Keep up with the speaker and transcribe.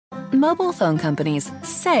Mobile phone companies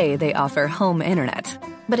say they offer home internet.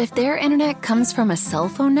 But if their internet comes from a cell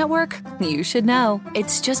phone network, you should know.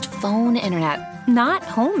 It's just phone internet, not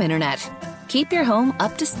home internet. Keep your home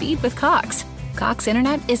up to speed with Cox. Cox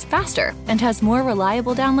internet is faster and has more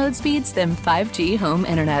reliable download speeds than 5G home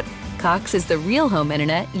internet. Cox is the real home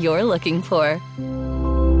internet you're looking for.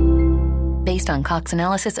 Based on Cox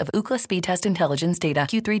analysis of Ookla speed test intelligence data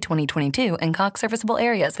Q3 2022 and Cox serviceable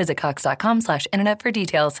areas, visit cox.com/internet for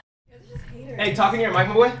details. Hey, talking to your mic,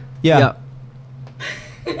 my boy? Yeah.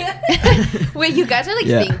 Wait, you guys are like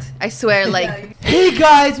synced. I swear, like. Hey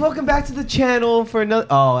guys, welcome back to the channel for another.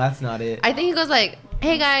 Oh, that's not it. I think he goes like,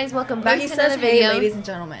 "Hey guys, welcome back to another Hey, video." ladies and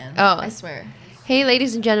gentlemen. Oh, I swear. Hey,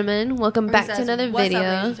 ladies and gentlemen, welcome back to says, another "What's up, video.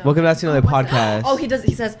 ladies and gentlemen?" Welcome back to another podcast. Oh, he does.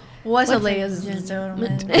 He says, "What's up, ladies and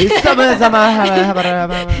gentlemen?" And And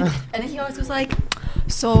then he always goes like,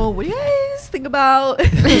 "So, what do you guys think about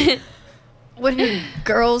when your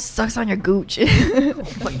girl sucks on your gooch?" oh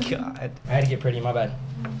my god. I had to get pretty, my bad.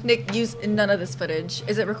 Nick, use none of this footage.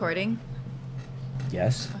 Is it recording?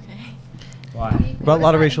 Yes. Okay. Why? Brought a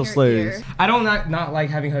lot of What is racial that in your slurs. ear? I don't not like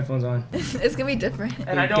having headphones on. It's gonna be different.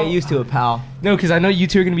 And I Get don't used to it, pal. No, because I know you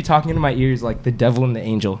two are gonna be talking into my ears like the devil and the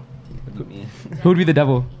angel. Who would be the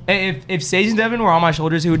devil? Hey, if Sage and Devin were on my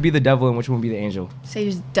shoulders, who would be the devil and which one would be the angel? Sage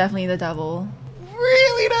is definitely the devil.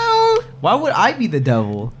 Really though? Why would I be the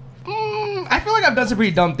devil? I feel like I've done some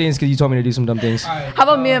pretty dumb things because you told me to do some dumb things. How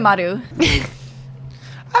about me and Maru?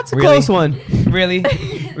 That's a Really? close one. Really?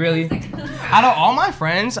 Really? Out of all my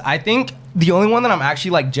friends, I think the only one that I'm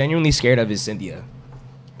actually like genuinely scared of is Cynthia.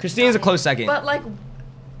 Christine's a close second. But like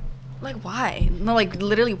why? No, like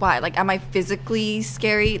literally why? Like, am I physically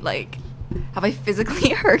scary? Like, have I physically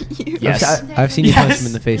hurt you? Yes. I've seen you punch him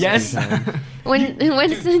in the face. Yes. a few times. When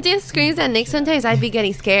Cynthia screams at Nick, sometimes I'd be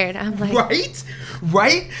getting scared. I'm like,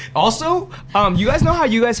 Right? Also, you guys know how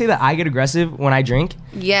you guys say that I get aggressive when I drink?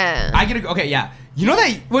 yeah. Okay, yeah. You know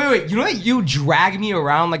that? Wait. You know that you drag me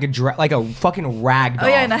around like a fucking rag doll. Oh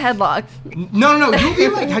yeah, in a headlock. No. You be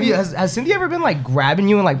like, has Cynthia ever been like grabbing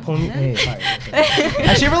you and like pulling you? Hey, sorry.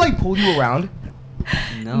 Has she ever like pulled you around?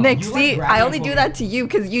 No. Nick, You, like, see, grab I me only and do pull that to you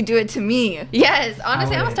because you do it to me. Yes, honestly, I'm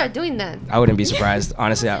gonna wouldn't. start doing that. I wouldn't be surprised.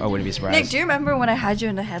 Honestly, I wouldn't be surprised. Nick, do you remember when I had you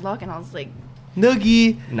in the headlock and I was like,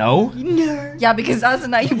 Noogie. No, yeah, because that was the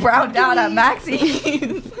night you browned out at Maxie's.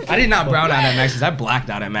 I did not brown out at Maxie's. I blacked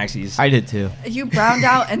out at Maxie's. I did too. You browned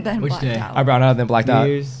out and then Which blacked day? out. I browned out then blacked out.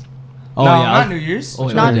 New Year's. No, not New Year's. Oh,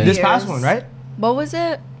 Not New this Year's. past one, right? What was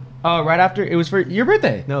it? Right after it was for your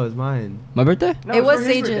birthday. No, it was mine. My birthday? No, It was for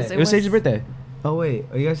his Sage's. birthday. It was Sage's birthday. Oh wait,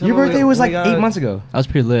 are you guys? Your birthday was like 8 months ago. I was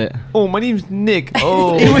pretty lit. Oh, my name's Nick.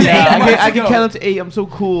 Oh, It was 8 months I can ago. count up to 8. I'm so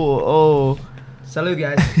cool. Oh. Salud,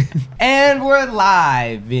 guys. And we're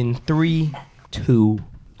live in 3, 2,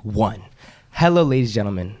 1. Hello, ladies and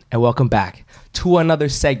gentlemen, and welcome back to another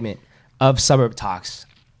segment of Suburb Talks.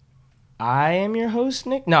 I am your host,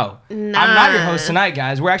 Nick. No, I'm not your host tonight,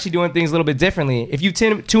 guys. We're actually doing things a little bit differently. If you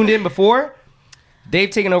tuned in before, they've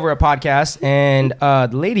taken over a podcast, and the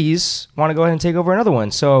ladies want to go ahead and take over another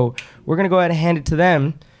one. So we're going to go ahead and hand it to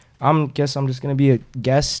them. Guess I'm just going to be a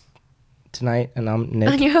guest tonight, and I'm Nick.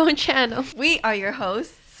 On your own channel. We are your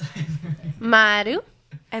hosts, Maru.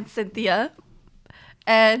 and Cynthia.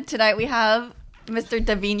 And tonight we have Mr.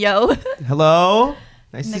 Davino, Hello.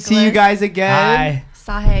 Nice to see you Nicholas. guys again. Hi.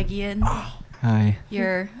 Sahagian. Hi.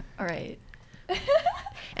 You're all right.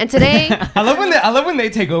 And today, I love when they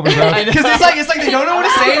take over, bro. Because it's like they don't know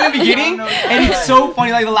what to say in the beginning, and it's so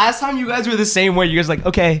funny. Like the last time you guys were the same way, you guys like,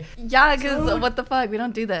 okay, Yeah, because what the fuck? We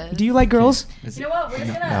don't do that. do you like girls? You know what? We're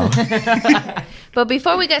just gonna. but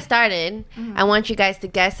before we get started, I want you guys to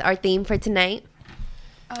guess our theme for tonight.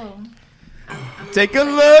 Oh. Take a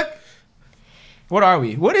look. What are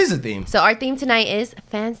we? What is the theme? So our theme tonight is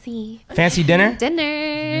fancy Fancy dinner?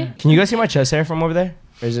 dinner. Can you guys see my chest hair from over there?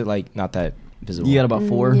 Or is it like not that visible? You got about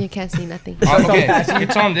 4. You can't see nothing. Oh, okay,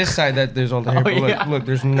 it's on this side that there's all the hair. But yeah. look,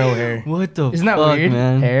 there's no hair. What the? Isn't that Fuck, weird?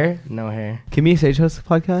 man. Hair? No hair. Can me and Sage host a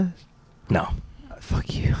podcast? No.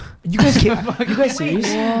 Fuck you. You guys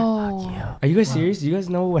serious? Whoa. Are you guys serious? Do you guys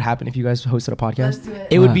know what would happen if you guys hosted a podcast? Let's do it.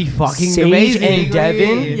 It would be fucking Sage amazing. and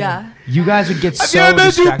Devin? Yeah. You guys would get I've so never been to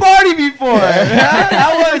a distracted. party before.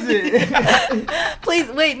 How was it? Please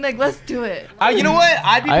wait, Nick. Let's do it. You know what?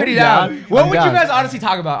 I'd be I'm pretty down. down. What I'm would you down. guys honestly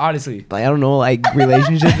talk about? Honestly, Like I don't know, like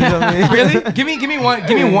relationships or something. really? Give me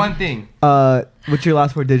one thing. What's your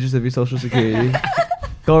last 4 digits of your social security?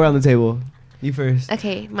 Go around the table. You first.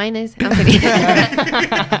 Okay, mine is. I'm kidding.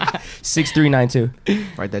 6392.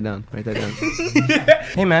 Write that down. Write that down.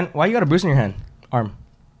 Hey man, why you got a bruise on your hand? Arm.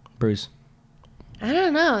 Bruise. I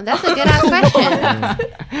don't know. That's a good ass question.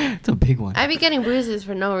 It's a big one. I be getting bruises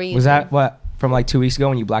for no reason. Was that what from like 2 weeks ago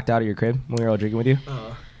when you blacked out at your crib when we were all drinking with you?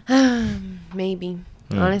 Maybe.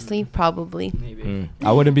 Honestly, probably. Maybe.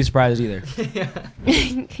 I wouldn't be surprised either.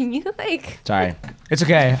 Can you like? Sorry, it's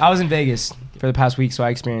okay. I was in Vegas for the past week, so I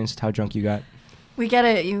experienced how drunk you got. We get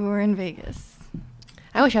it. You were in Vegas.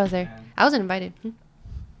 I wish I was there. I wasn't invited.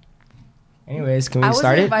 Anyways, can I we wasn't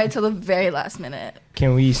start it? invited till the very last minute,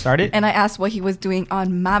 Can we start it? and I asked what he was doing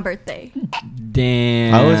on my birthday.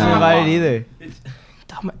 Damn. I wasn't invited either.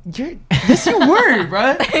 This your word,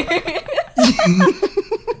 bro.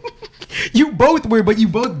 You both were, but you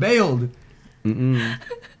both bailed. Mm-mm.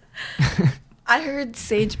 I heard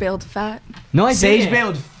Sage bailed fat. No, I Sage didn't.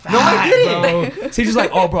 bailed fat, no, I didn't. Bro. Sage was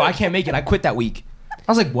like, oh, bro, I can't make it. I quit that week. I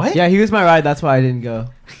was like, what? Yeah, he was my ride. That's why I didn't go.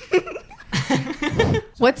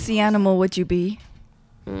 What sea animal would you be?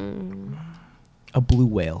 A blue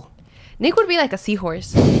whale. Nick would be like a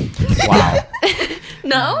seahorse. Wow.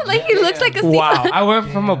 No, like he looks like a seahorse. Wow. I went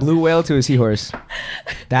from a blue whale to a seahorse.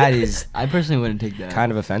 That is I personally wouldn't take that.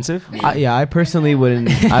 kind of offensive. I personally wouldn't.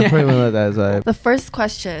 I probably wouldn't let that as The first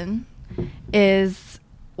question is,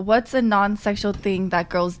 what's a non-sexual thing that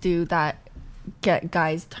girls do that get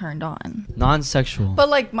guys turned on? Non-sexual. But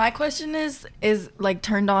like my question is like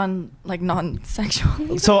turned on like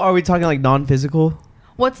non-sexual. So are we talking like non-physical?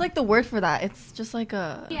 What's like the word for that? It's just like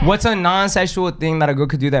a What's a non-sexual thing that a girl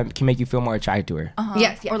could do that can make you feel more attracted to her? uh-huh.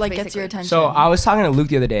 Yes, or like gets basically. your attention. So I was talking to Luke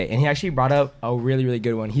the other day, and he actually brought up a really, really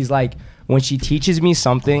good one. He's like, when she teaches me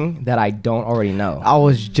something that I don't already know. I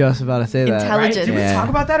was just about to say that. Right? Intelligence. Did we Yeah. talk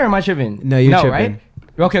about that, or am I tripping? No, you're tripping.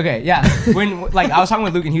 Right? Okay, yeah. When like I was talking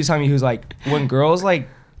with Luke, and he was telling me, he was like, when girls like,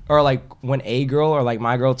 or like when a girl or like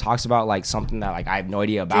my girl talks about like something that like I have no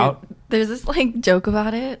idea about. Dude, there's this like joke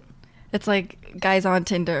about it. It's like guys on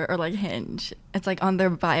Tinder or like Hinge. It's like on their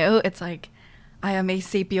bio. It's like, I am a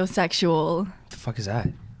sapiosexual. The fuck is that?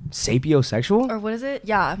 Sapiosexual? Or what is it?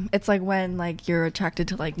 Yeah, it's like when like you're attracted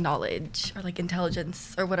to like knowledge or like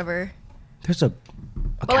intelligence or whatever. There's a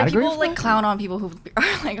But like category people for like that? clown on people who are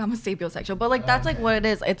like, I'm a sapiosexual. But like that's like what it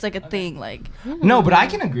is. It's like a thing. Like No, but I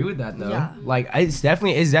can agree with that though. Yeah. Like it's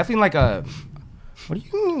definitely like a, what do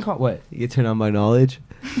you even call what? You get turned on by knowledge.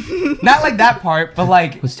 Not like that part, but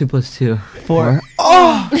like What's 2 + 2? 4.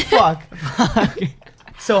 Oh, fuck.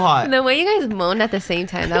 So hot. The way you guys moaned at the same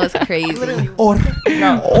time, that was crazy.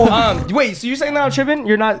 no. Wait, so you're saying that I'm tripping?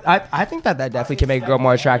 You're not. I think that definitely can make a girl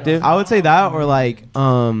more attractive. I would say that, or like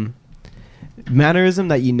mannerism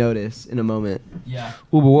that you notice in a moment. Yeah.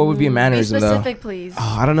 Ooh, but what would be a be mannerism though? specific, please.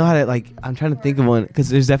 Oh, I don't know how to like. I'm trying to think of one because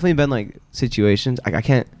there's definitely been like situations. I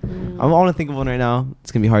can't. I want to think of one right now.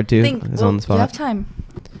 It's gonna be hard to. Think. It's Well, on the you have spot. time.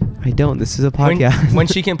 I don't. This is a When, podcast. when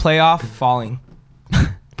she can play off falling.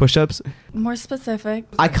 Push-ups. More specific.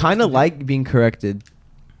 I kind of like being corrected.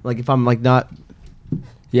 Like if I'm like not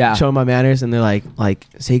Yeah. showing my manners and they're like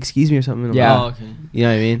say excuse me or something. I'm Yeah. like, Oh, okay. you know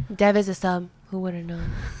what I mean? Dev is a sub. Who would have known?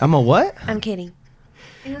 I'm a what? I'm kidding.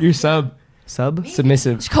 You're sub. Sub?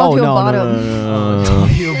 Submissive. She called you a no, bottom.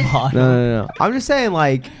 No. I'm just saying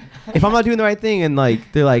like if I'm not doing the right thing and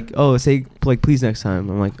like they're like, oh, say like please next time.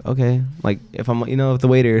 I'm like, okay. Like if I'm with the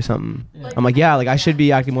waiter or something. I'm like, yeah, like I should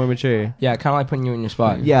be acting more mature. Yeah, kind of like putting you in your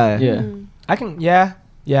spot. Yeah. Yeah. I can. Yeah.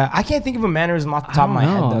 I can't think of a mannerism off the top of my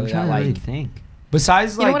head though. I'm That, trying to really like think.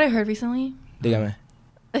 besides You know like. what I heard recently? Dígame.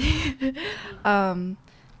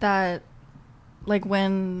 That like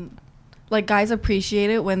when like guys appreciate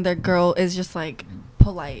it when their girl is just like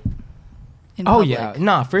polite in Oh public. yeah,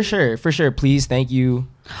 nah, for sure. Please, thank you.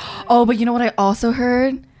 Oh, but you know what I also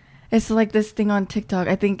heard? It's like this thing on TikTok.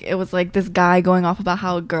 I think it was like this guy going off about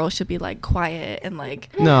how a girl should be like quiet and like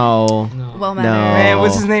No. well mannered. No. Man,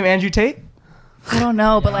 what's his name? Andrew Tate? I don't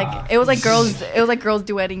know, but like it was like girls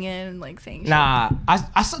duetting in and like saying shit. Nah,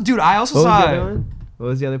 I saw, dude. I also What was the saw. other one? What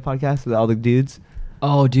was the other podcast with all the dudes?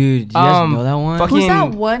 Oh, dude. Do you guys know that one? fucking- Who's that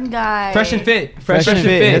one guy? Fresh and Fit. Fresh and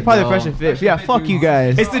Fit. It's probably bro. Fresh and Fit. Yeah, fuck you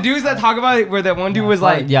guys. It's the dudes that talk about it where that one dude was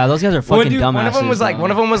like, yeah, those guys are fucking dumbasses. one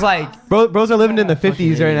of them was like, Bros are living in the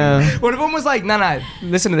 50s right now. one of them was like, nah,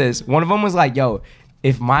 listen to this. One of them was like, yo,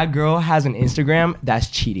 if my girl has an Instagram, that's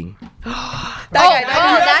cheating.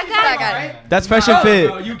 That guy. That's Fresh and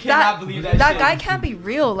Fit. You cannot believe that. That shit. guy can't be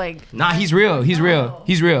real. Like Nah, he's real.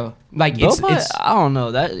 Like Bro, it's but I don't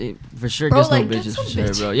know. That for sure Bro, gets like, no get bitches some for sure,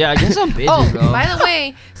 bitches. bro. Yeah, get some bitches, Oh, bro. by the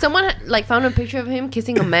way, someone like found a picture of him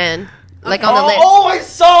kissing a man, like on the lips. I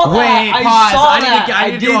saw Wait, pause. I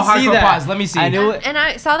need to do a hardcore pause. Let me see. I knew it. And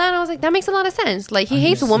I saw that and I was like, that makes a lot of sense. Like he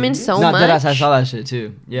hates women so No, much. deadass, I saw that shit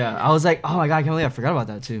too. Yeah, I was like, oh my god, I can't believe I forgot about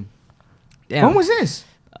that too. Damn. When was this?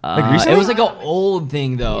 Like It recently? was like an old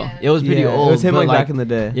thing though. Yeah. It was pretty Yeah, old. it was him but, like back in the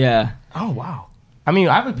day. Yeah. Oh wow. I mean,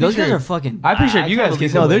 I have a picture. Those guys are fucking. I appreciate you guys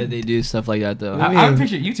kissing. No, they're- they do stuff like that though. I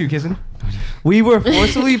appreciate you two kissing. We were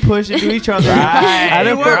forcibly pushed into each other. Right. At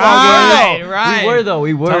a We were, football game. right.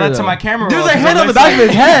 We were. Tell that to though. my camera. There's roll, a 'cause hand it on the looks back of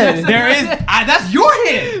his head. There is. That's your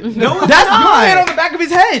hand. No, That's your hand on the back of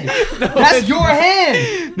his head. That's your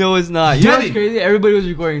hand. No, it's not. You know Tell what's me. crazy? Everybody was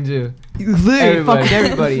recording too. Literally Everybody. fucking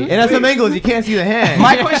everybody. And at some angles, you can't see the hand.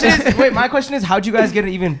 My question is, how'd you guys get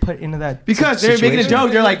even put into that? Because they're making a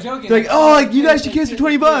joke. They're like, oh, like you guys should kiss for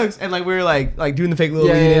 $20, and like we were like doing the fake little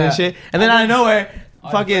Yeah, lean yeah. and shit. And then out of nowhere,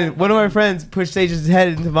 fucking one of our friends pushed Stage's head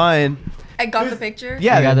into mine. I got the picture.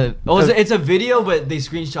 Yeah, I got the. Oh, it's a video, but they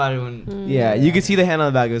screenshot it when. yeah, you can see the hand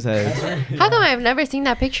on the back of his head. How come I've never seen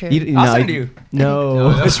that picture? I'll send you.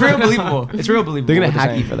 No, It's real believable. It's real believable. they're gonna what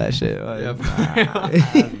hack you saying. for that shit.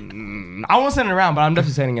 I won't send it around, but I'm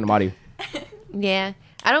definitely sending it to Madi. Yeah.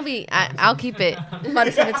 I'll keep it.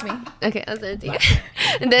 Madi sent it to me. Okay, I'll send it to you.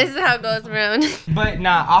 And this is how it goes around. But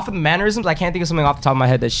nah, off of the mannerisms, I can't think of something off the top of my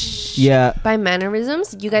head that. Yeah. By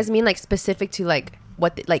mannerisms, you guys mean like specific to like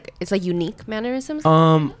what, like it's like unique mannerisms?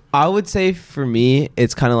 I would say for me,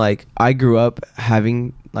 it's kind of like I grew up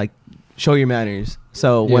having like show your manners.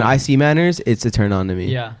 So when Yeah. I see manners, it's a turn on to me.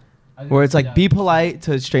 Yeah. Where it's like be polite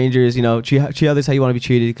to strangers, you know, treat others how you want to be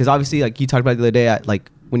treated. Because obviously, like you talked about the other day, like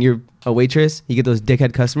when you're a waitress, you get those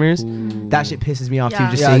dickhead customers. That shit pisses me off too, Yeah.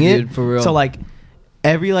 just Yeah, seeing it. dude, for real. So like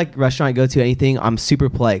every like restaurant I go to, anything, I'm super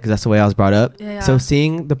polite because that's the way I was brought up. Yeah. So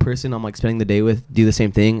seeing the person I'm like spending the day with do the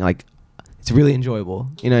same thing, like it's really enjoyable.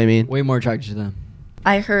 You know what I mean? Way more attracted to them.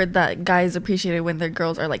 I heard that guys appreciate it when their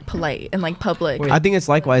girls are like polite and like public. I think it's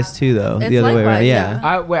likewise too, though. It's the other way around. likewise, Yeah.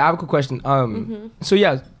 yeah. I have a quick question. So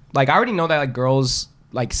yeah, like I already know that like girls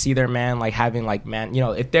like see their man like having like man, you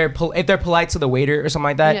know, if they're polite to the waiter or something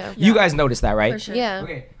like that. Yeah. You Yeah. guys notice that, right? For sure. Yeah.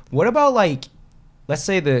 Okay. What about like, let's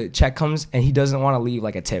say the check comes and he doesn't want to leave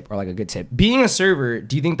like a tip or like a good tip. Being a server,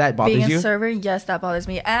 do you think that bothers Being you? a server, yes, that bothers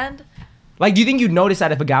me. And Like, do you think you'd notice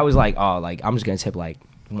that if a guy was like, oh, like I'm just gonna tip like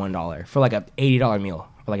 $1 for like a $80 meal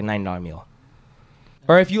or like a $90 meal?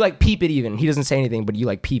 Or if you like peep it even, he doesn't say anything, but you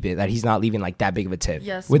like peep it that he's not leaving like that big of a tip.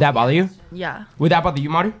 Yes. Would that bother you? yeah. Would that bother you,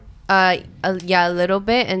 Marty? Yeah, a little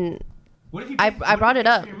bit. And What if you I brought it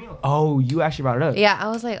up. Oh, you actually brought it up. Yeah, I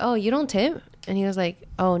was like, oh, you don't tip? And he was like,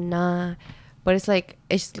 oh, nah. But it's like,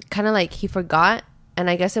 it's kind of like he forgot. And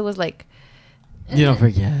I guess it was like, You don't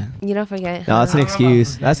forget. you don't forget. No, that's an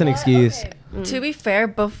excuse. That's an excuse. To be fair,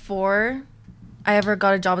 before I ever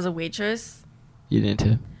got a job as a waitress, You didn't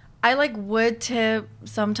tip. I like would tip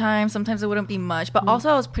sometimes. Sometimes it wouldn't be much. But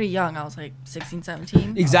also I was pretty young. I was like 16,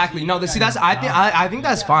 17. Exactly. No, see, that's I think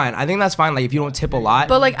that's fine. I think that's fine. Like if you don't tip a lot.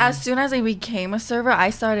 But like as soon as I became a server,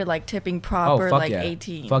 I started like tipping proper fuck like yeah.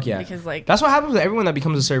 18. Fuck yeah. Because like That's what happens with everyone that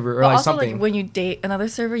becomes a server or but like also something. like when you date another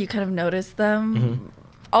server, you kind of notice them.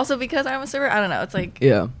 Also because I'm a server, I don't know. It's like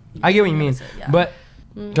Yeah. I get what you mean. Yeah. But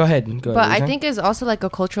go ahead. Go But ahead. I think it's also like a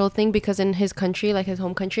cultural thing because in his country, like his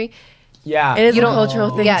home country, yeah. it is you a don't-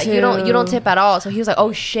 cultural thing. yeah, too. you don't tip at all. So he was like,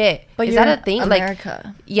 oh shit, But is you're that a in thing? Like,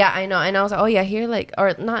 America. yeah, I know. And I was like, oh yeah, here like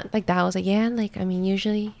or not like that. I was like, yeah, like I mean,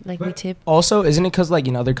 usually like we tip, Also, isn't it because like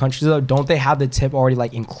in other countries though, don't they have the tip already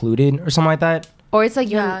like included or something like that? or it's like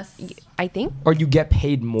Yes. I think. Or you get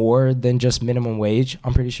paid more than just minimum wage?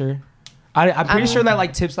 I'm pretty sure. I'm pretty sure that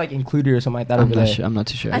like tips like included or something like that I'm over not there. sure. I'm not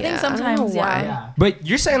too sure. I think Yeah, I don't know sometimes, why. yeah. But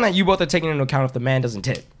you're saying that you both are taking into account if the man doesn't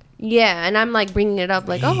tip. Yeah, and I'm like bringing it up,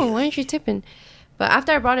 like, oh, why aren't you tipping? But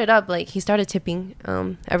after I brought it up, like he started tipping.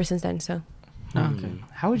 Ever since then, so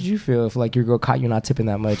How would you feel if like your girl caught you not tipping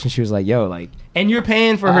that much and she was like, yo, like, and you're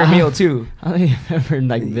paying for her meal too? I don't think I've ever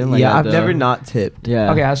like been like yeah, that. I've though. never not tipped.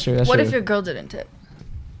 Yeah. Okay, that's true. That's What true. if your girl didn't tip?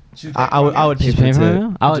 I would pay She's for paying for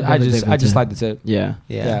it. it? I just like the tip. Yeah.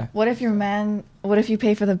 Yeah. What if you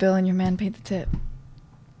pay for the bill and your man paid the tip?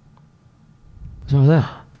 What's wrong with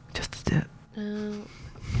that? Just a tip.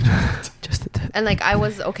 Just a tip. and like I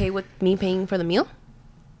was okay with me paying for the meal.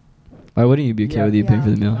 Why wouldn't you be okay with you paying for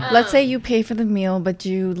the meal? Let's say you pay for the meal, but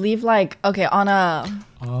you leave like okay on a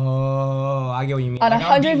Oh, I get what you mean. on a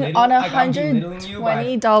Like, I'm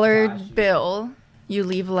 $120 bill, you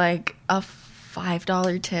leave like a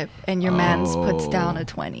 $5 tip, and your man's puts down a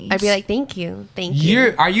 20. I'd be like, thank you.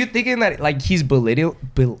 Are you thinking that like he's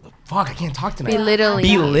fuck, I can't talk tonight.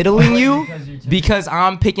 Belittling you because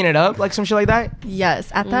I'm picking it up, like some shit like that? yes,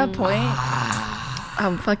 at that point,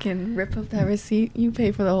 I'm fucking rip up that receipt. You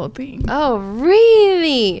pay for the whole thing. Oh,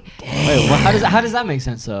 really? Wait, how does that make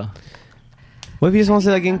sense though? What if he just wants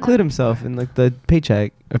to like include himself in like the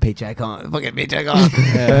paycheck or paycheck on fucking paycheck on?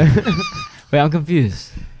 Wait, I'm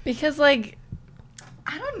confused. Because like,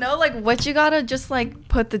 I don't know, like what you gotta just like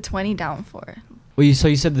put the 20 down for. Well, so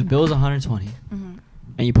you said the bill is 120,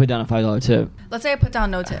 and and you put down a $5 tip. Let's say I put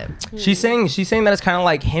down no tip. She's saying that it's kind of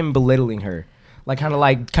like him belittling her, like kind of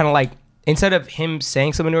like instead of him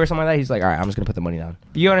saying something to her or something like that, he's like, all right, I'm just gonna put the money down.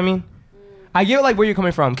 You know what I mean? I get like where you're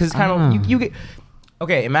coming from because it's kind of you get.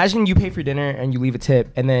 Okay, imagine you pay for dinner and you leave a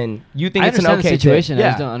tip, and then you think it's an okay the situation. tip. I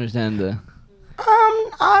just don't understand the.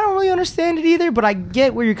 I don't really understand it either, but I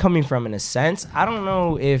get where you're coming from in a sense. I don't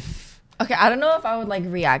know if Okay, I don't know if I would like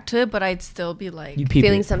react to it, but I'd still be like you peep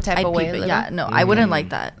Feeling it. some type I'd of way. peep a it. little. Yeah, no, I wouldn't like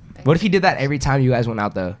that. What if he did that every time you guys went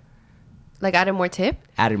out though? Like added more tip?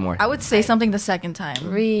 Added more. I would say something the second time.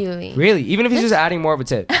 Really? Really? Even if he's just adding more of a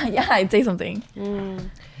tip. Yeah, I'd say something.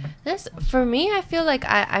 That's for me. I feel like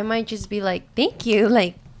I might just be like, thank you,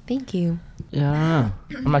 like thank you. Yeah,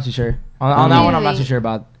 I don't know. I'm not too sure. On that one, I'm not Really? too sure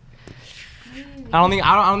about. I don't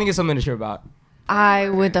think it's something to sure about. I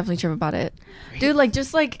would definitely trip about it, dude. Like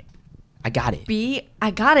just like I got it.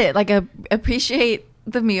 I got it. Like appreciate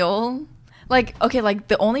the meal. Like okay, like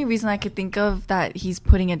the only reason I could think of that he's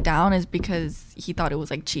putting it down is because he thought it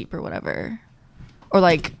was like cheap or whatever, or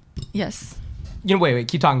like yes. You know, wait,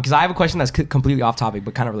 keep talking because I have a question that's completely off topic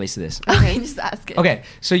but kind of relates to this. Okay, just ask it. Okay,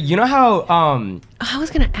 so you know how I was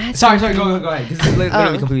gonna ask. Sorry, something. go ahead. This is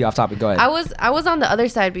literally Oh. completely off topic. Go ahead. I was on the other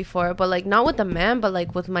side before, but like not with the man, but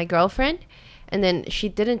like with my girlfriend, and then she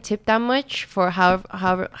didn't tip that much for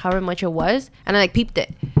however much it was, and I like peeped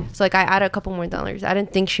it. So like I added a couple more dollars. I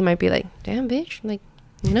didn't think she might be like, damn bitch, like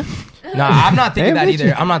you know. No, I'm not thinking Hey, that bitch.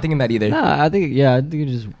 either. I'm not thinking that either. Nah, I think you're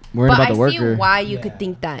just worried But about I the worker. see why you could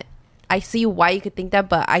think that. I see why you could think that,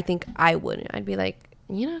 but I think I wouldn't. I'd be like,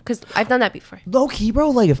 you know, because I've done that before. Low key, bro.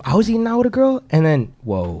 Like if I was eating out with a girl and then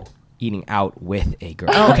eating out with a girl.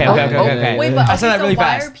 Oh, Okay. Wait, but I okay, said that so really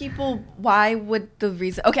why fast. are people? Why would the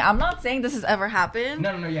reason? Okay, I'm not saying this has ever happened.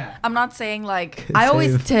 No, yeah. I'm not saying like Good I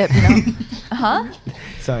always save. tip. You know, huh?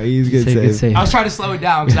 Sorry, he's good. Say good Save. save. I was trying to slow it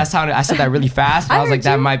down because I said that really fast. And I I was like, heard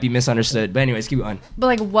that you. might be misunderstood. But anyways, keep going. But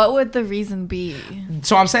like, what would the reason be?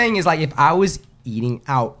 So I'm saying is like if I was eating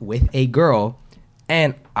out with a girl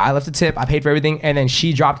and I left a tip, I paid for everything, and then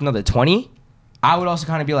she dropped another 20, I would also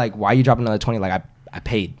kind of be like, why you dropping another 20? Like I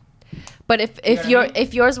paid. But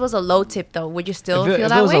if yours was a low tip though, would you still feel if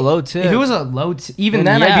that it was way? a low tip, If it was a low even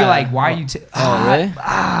Then then I'd be yeah. like, why are you really?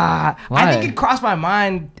 I Why? think it crossed my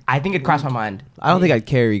mind. I don't think I'd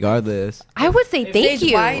care regardless. I would say thank Sage,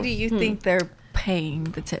 you. Why do you think they're paying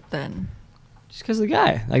the tip then? just because the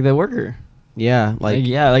guy, like the worker. Yeah, like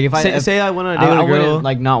Like if say I went on a I date with a girl. wouldn't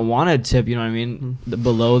like not want a tip. You know what I mean?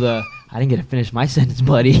 Below the, I didn't get to finish my sentence,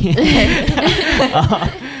 buddy.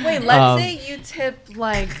 Wait, let's say you tip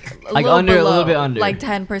like a little bit under. like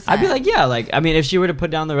 10%. I'd be like, yeah, like I mean, if she were to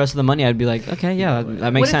put down the rest of the money, I'd be like, okay, yeah,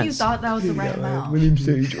 that makes what if sense. you thought that was the right amount?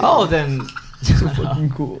 Oh, then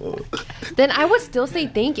Then I would still say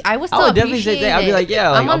thank you. I would still I would definitely say appreciate that. I'd be it. like,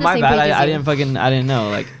 yeah, I'm like, on oh the my same bad, page as I you. I didn't know,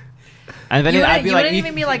 like. And then You I'd be like, wouldn't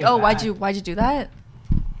even be like, oh, why'd you do that?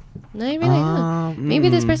 No, I'd be like, huh. Maybe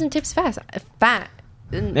this person tips fat.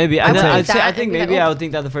 Maybe I would I say think I'd be maybe like, I oh. would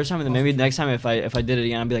think that the first time, and then maybe next time if I did it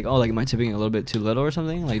again, I'd be like, oh, like am I tipping a little bit too little or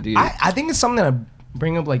something? Like, do you? I think it's something to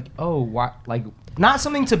bring up like, oh, why, like not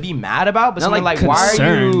something to be mad about, but Not, something like, like, why are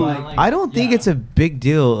concerned. you? Like, I don't think it's a big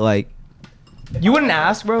deal. Like, You wouldn't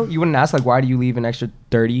ask, bro. You wouldn't ask like, why do you leave an extra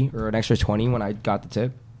 30 or an extra 20 when I got the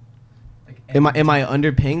tip? am I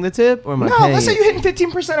underpaying the tip or am I No, paying? let's say you hitting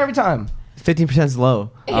 15% every time. 15% is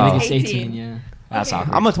low. I think it's 18. 18. Yeah. That's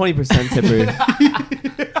awkward. I'm a 20% tipper.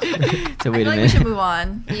 So I wait feel a like we should minute. move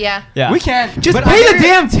on. Yeah. Yeah. We can Just but pay I the get where-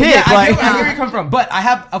 damn tip, Yeah, like- I get where you come from. But I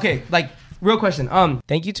have like real question.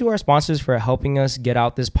 Thank you to our sponsors for helping us get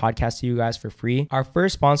out this podcast to you guys for free. Our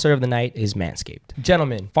first sponsor of the night is Manscaped.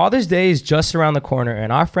 Gentlemen, Father's Day is just around the corner,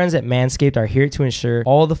 and our friends at Manscaped are here to ensure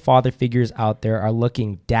all the father figures out there are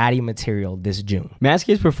looking daddy material this June.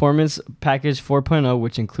 Manscaped's Performance Package 4.0,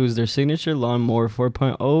 which includes their signature Lawnmower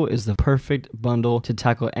 4.0, is the perfect bundle to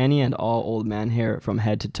tackle any and all old man hair from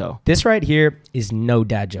head to toe. This right here is no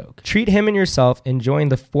dad joke. Treat him and yourself and join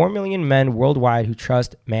the 4 million men worldwide who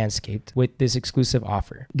trust Manscaped with this exclusive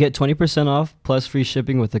offer. Get 20% off plus free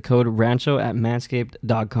shipping with the code RANCHO at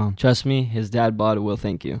manscaped.com. Trust me, his dad bod will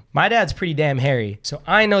thank you. My dad's pretty damn hairy, so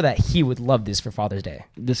I know that he would love this for Father's Day.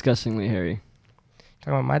 Disgustingly hairy.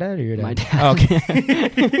 Talking about my dad or your dad? My dad. Oh,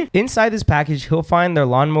 okay. Inside this package, he'll find their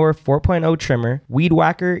Lawnmower 4.0 trimmer, Weed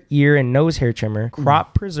Whacker ear and nose hair trimmer,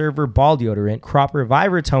 Crop Preserver ball deodorant, Crop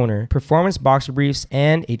Reviver toner, Performance boxer briefs,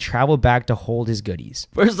 and a travel bag to hold his goodies.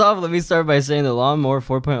 First off, let me start by saying the Lawnmower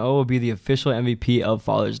 4.0 will be the official MVP of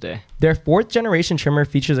Father's Day. Their 4th generation trimmer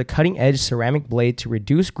features a cutting-edge ceramic blade to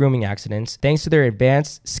reduce grooming accidents thanks to their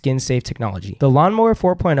advanced skin-safe technology. The Lawnmower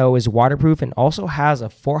 4.0 is waterproof and also has a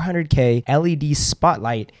 400K LED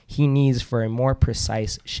spotlight he needs for a more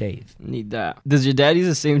precise shave. Need that. Does your dad use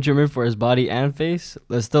the same trimmer for his body and face?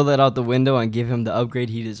 Let's throw that out the window and give him the upgrade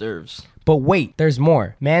he deserves. But wait, there's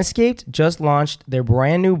more. Manscaped just launched their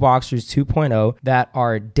brand new Boxers 2.0 that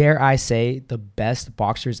are, dare I say, the best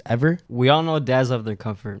boxers ever. We all know dads love their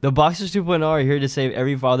comfort. The Boxers 2.0 are here to save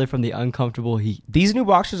every father from the uncomfortable heat. These new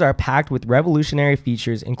boxers are packed with revolutionary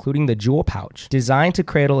features, including the jewel pouch, designed to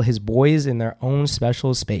cradle his boys in their own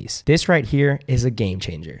special space. This right here is a game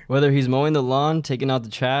changer. Whether he's mowing the lawn, taking out the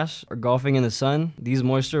trash, or golfing in the sun, these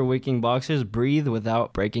moisture-wicking boxers breathe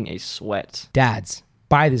without breaking a sweat. Dads,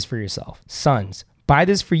 buy this for yourself. Sons, buy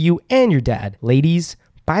this for you and your dad. Ladies,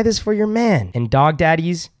 buy this for your man. And dog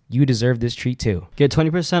daddies, you deserve this treat too. Get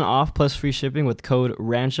 20% off plus free shipping with code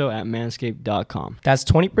RANCHO at manscaped.com. That's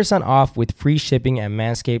 20% off with free shipping at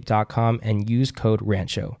manscaped.com and use code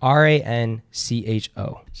RANCHO.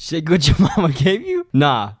 RANCHO. Shake what your mama gave you?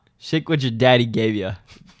 Nah, shake what your daddy gave you.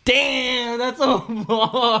 Damn, that's a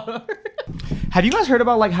bar. Have you guys heard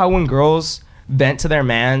about like how when girls vent to their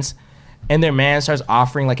mans and their man starts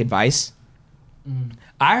offering like advice?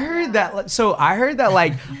 I heard that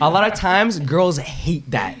like a lot of times girls hate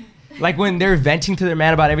that. Like when they're venting to their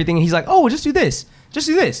man about everything and he's like, oh, just do this. Just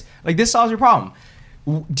do this. Like this solves your problem.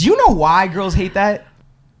 Do you know why girls hate that?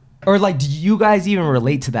 Or like, do you guys even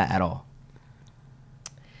relate to that at all?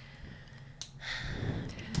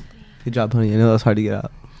 Good job, honey. I know that was hard to get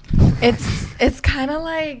out. It's kind of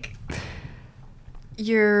like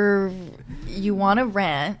you want to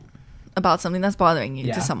rant about something that's bothering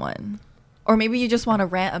you to someone, or maybe you just want to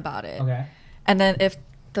rant about it. Okay. And then if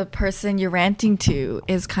the person you're ranting to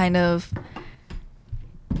is kind of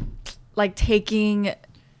like taking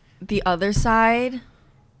the other side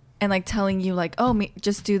and like telling you like, oh,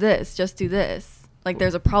 just do this, like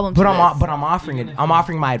there's a problem. But I'm offering it. I'm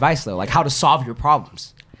offering my advice though, like how to solve your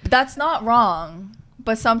problems. That's not wrong.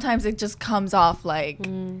 But sometimes it just comes off like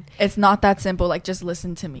it's not that simple. Like, just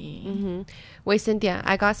listen to me. Mm-hmm. Wait, Cynthia,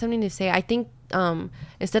 I got something to say. I think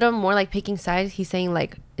instead of more like picking sides, he's saying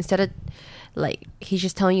like instead of like he's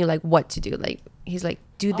just telling you like what to do. Like he's like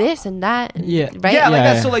do this and that. And, right? Yeah, like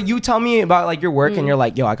that. So like you tell me about like your work and you're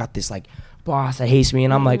like, yo, I got this like boss that hates me,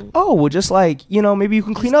 and I'm like, oh, well, just like maybe you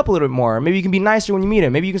can clean up a little bit more. Maybe you can be nicer when you meet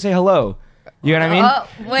him. Maybe you can say hello. You know what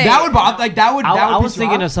I mean? Wait. That would bother. Like that would. I was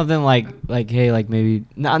thinking of something like hey, like maybe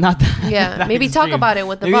not that. Yeah, that maybe extreme. talk about it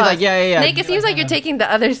with the Maybe boss. like yeah. Nick, it seems like you're taking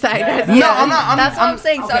the other side. No, I'm not. That's what I'm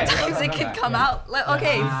saying. Okay. Sometimes it can come out. Like,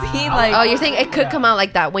 okay, see, like. Oh, you're saying it could come out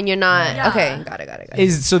like that when you're not. Yeah. Okay, got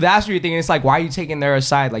it. So that's what you're thinking. It's like, why are you taking their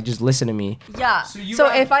side? Like, just listen to me. Yeah. So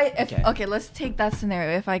Okay, let's take that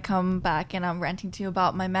scenario. If I come back and I'm ranting to you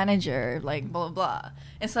about my manager, like blah blah blah,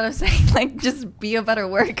 instead of saying like just be a better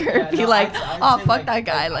worker, oh fuck that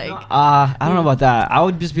guy, like. I don't know about that. I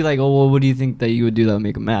would just be like, oh, well, what do you think that you would do that would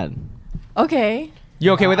make him mad? Okay.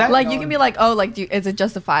 You okay with that? Like you can be like, oh, like is it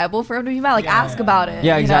justifiable for him to be mad? Like ask about it.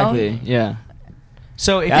 Yeah, you know? exactly. Yeah.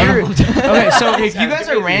 So if you're okay, so if you guys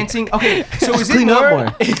are ranting, okay, so is it Clean more?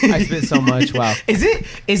 up more. I spit so much. Wow.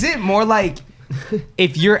 Is it more like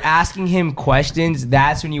if you're asking him questions,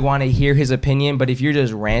 that's when you want to hear his opinion, but if you're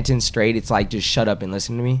just ranting straight, it's like just shut up and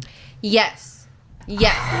listen to me? Yes.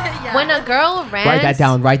 Yeah. When a girl rants,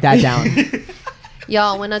 Write that down.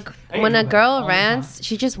 y'all. When a girl rants,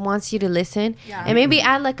 she just wants you to listen and maybe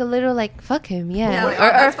add like a little like fuck him,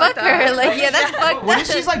 or fuck her, like that's fucked What up.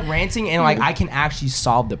 if she's like ranting and like I can actually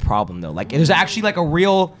solve the problem though? Like there's actually like a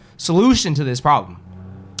real solution to this problem.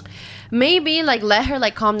 Maybe like let her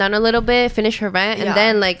like calm down a little bit, finish her rant, and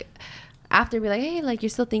then like after be like, hey, like you're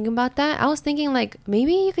still thinking about that? I was thinking like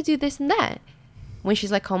maybe you could do this and that. When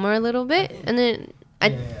she's like calmer a little bit, and then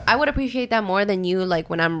I would appreciate that more than you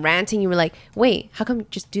like when I'm ranting. You were like, wait, how come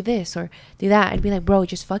just do this or do that? I'd be like, bro,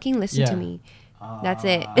 just fucking listen to me. That's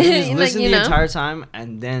it. Just Like, listen the entire time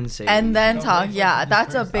and then say. And then talk. Yeah,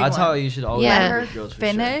 that's a big one. That's how you should always. Yeah. Let her do girls for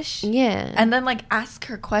finish. Yeah. And then like ask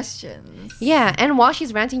her questions. Yeah, and while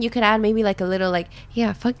she's ranting, you could add maybe like a little like,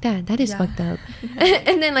 yeah, fuck that. That is fucked up.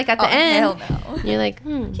 And then like at the end, hell no. you're like,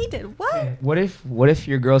 He did what? What if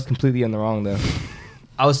your girl's completely in the wrong though?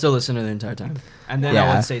 I would still listen to the entire time, and then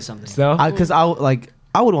I would say something. So Because I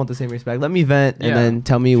would want the same respect. Let me vent and then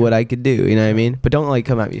tell me what I could do. You know what I mean? But don't like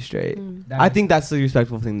come at me straight. I think that's the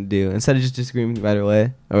respectful thing to do instead of just disagreeing right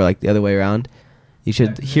away or like the other way around. You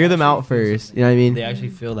should hear them out first. You know what I mean? They actually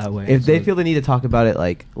feel that way. If they So- feel the need to talk about it,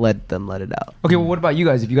 like let it out. Okay, well, what about you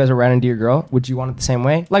guys? If you guys were ran into your girl, would you want it the same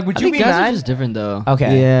way? Like, would I you think be guys are mad? just different though.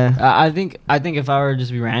 Okay. Yeah. I think if I were to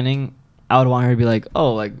just be ranting, I would want her to be like,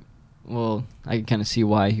 oh, like, well, I can kind of see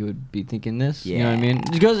why he would be thinking this. You know what I mean?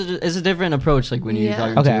 Because it's a different approach, like when you're Yeah.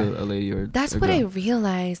 talking Okay. to a lady or. That's a what I girl.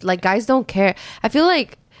 realized. Like, guys don't care. I feel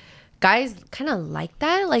like guys kind of like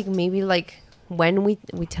that. Like, maybe like when we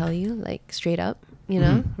tell you like straight up, you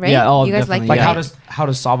know, right? Yeah, oh, you guys like definitely, Like yeah. how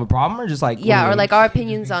to solve a problem, or just like yeah, or when- like our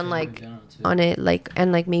opinions on like on it, like,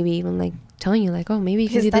 and like maybe even like telling you like, oh, maybe you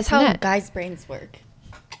can Because do that's this and how that. guys' brains work.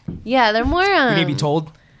 Yeah, they're more. you need to be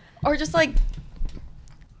told. Or just like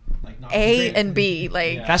A and B.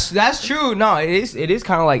 Like, That's true. No, it is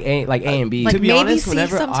kind of like A and B. Like, To be maybe honest, C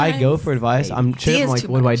whenever I sometimes. go for advice, Like, I'm D straight up is like, too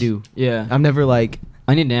what do I much. do? Yeah. I'm never like,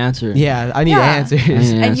 I need an answer. yeah, I need Yeah.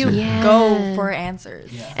 answers. and you Yeah. go for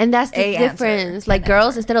answers. And that's the A answer, difference. Like an girls,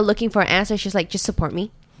 answer. instead of looking for an answer, she's like, just support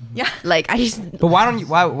me. Yeah. Like I just. But why don't you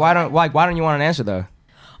want an answer though?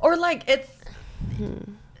 Or like it's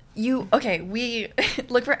you. Okay, we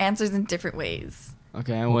look for answers in different ways.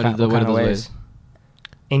 Okay, and what kind- are what kind those of ways?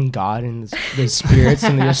 In God and the spirits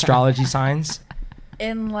and the astrology signs,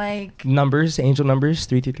 In like numbers, angel numbers,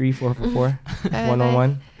 333 444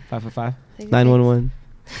 111 555. 911.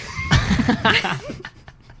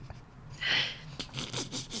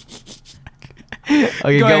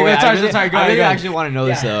 Okay, Go ahead, wait, sorry, I really, sorry, go I ahead, really go ahead. actually want to know know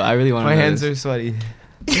this this though. though. I really want to My know hands this. are sweaty.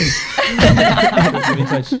 Let me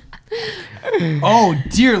touch. Oh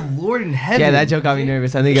dear Lord in heaven! Yeah, that joke got me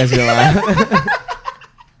nervous. I think you guys are gonna laugh.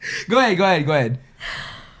 Go ahead.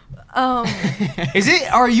 um Is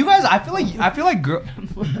it? Are you guys? I feel like girl.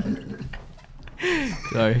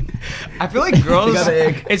 Sorry. I feel like girls. You got the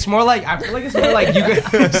ick. It's more like I feel like it's more like you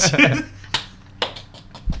guys.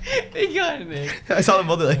 They got it. I saw them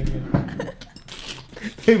both like.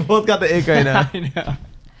 They both got the ick right now. I know.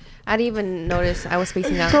 I didn't even notice I was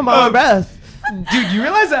spacing out. Come on, breath. Dude, you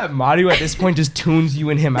realize that Mario at this point just tunes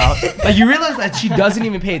you and him out? Like, you realize that she doesn't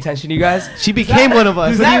even pay attention to you guys? She became one of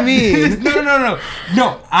us. What do you mean?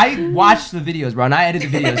 No, I watch the videos, bro, and I edit the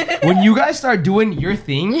videos. When you guys start doing your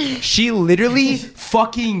thing, she literally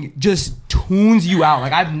fucking just tunes you out.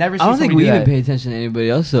 Like, I've never seen I don't think somebody we do even that. pay attention to anybody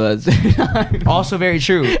else. So that's the same time. Also very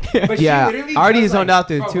true. But she Yeah, literally I already does, zoned like- out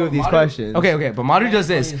through bro, two of these Madu- questions. Okay, but Madu does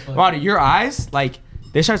this. Madu, your eyes, like,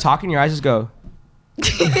 they start talking, your eyes just go.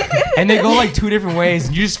 And they go like two different ways,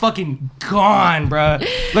 and you're just fucking gone, bro.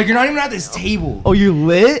 Like, you're not even at this table. Oh, you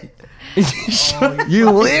lit? You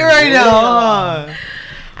lit right now. Huh?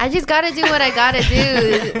 I just gotta do what I gotta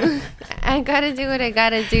do. I gotta do what I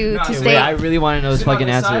gotta do No, to wait, stay. I really want to know this Sit on fucking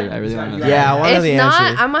this answer. side. I really want to know. Yeah, I want to know If the not,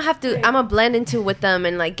 answer. I'm gonna blend into with them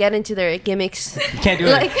and like get into their gimmicks. You can't do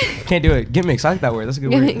Like- it. Can't do it. Gimmicks. I like that word. That's a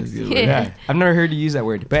good word. Gimmicks, That's a good word. yeah. I've never heard you use that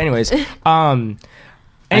word. But anyways, I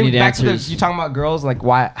need back to answers. you talking about girls, like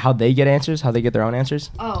how they get answers, how they get their own answers.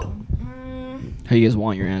 Oh. How you guys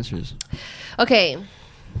want your answers? Okay.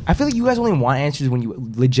 I feel like you guys only want answers when you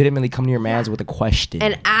legitimately come to your mans with a question.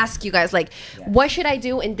 And ask you guys like, what should I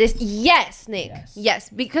do in this? Yes, Nick. Yes.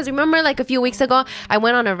 Because remember, like a few weeks ago, I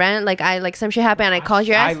went on a rant. Like some shit happened, and I called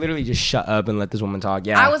your I ass. literally just shut up and let this woman talk.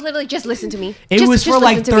 Yeah, I was literally just listen to me. It Just- was just for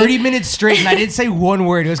like listen to me. 30 minutes straight, and I didn't say one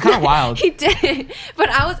word. It was kind of wild. He did, but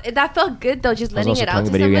that felt good though, just I was letting also it out playing to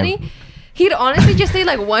a video somebody. game. He'd honestly just say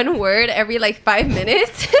like one word every like 5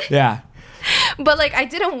 minutes. Yeah. But like I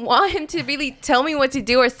didn't want him to really tell me what to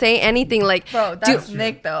do or say anything. Like, bro, that's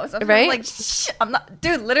Nick though. So Right? like, shh, I'm not,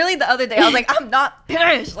 dude. Literally the other day, I was like, I'm not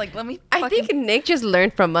finished. Like, let me. I think Nick just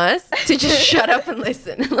learned from us to just shut up and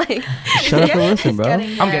listen. Like, Shut up and listen, bro. I'm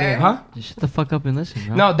getting it, huh? Just shut the fuck up and listen,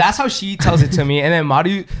 bro. No, that's how she tells it to me. And then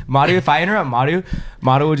Madu, if I interrupt Madu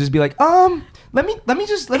will just be like, let me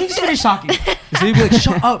just finish talking. So he'd be like,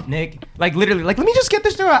 shut up, Nick. Like literally, like let me just get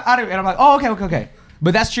this through out of it. And I'm like, oh, okay.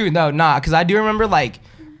 But that's true. No, because I do remember like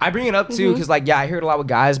I bring it up too because like I hear it a lot with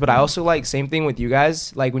guys, but I also like same thing with you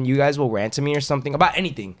guys. Like when you guys will rant to me or something about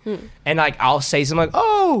anything, and like I'll say something like,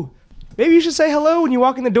 oh, maybe you should say hello when you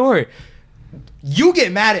walk in the door. You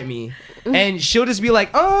get mad at me, and she'll just be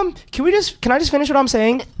like, can I just finish what I'm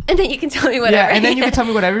saying? and then you can tell me whatever. Yeah, and then you can tell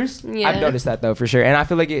me whatever. Yeah. I've noticed that though for sure, and I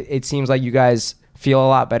feel like it seems like you guys feel a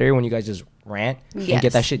lot better when you guys just rant and Yes.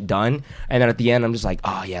 get that shit done, and then at the end I'm just like,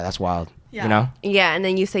 oh yeah, that's wild. Yeah. You know? Yeah, and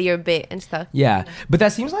then you say your bit and stuff. Yeah, but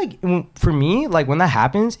that seems like for me, like when that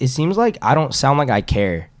happens, it seems like I don't sound like I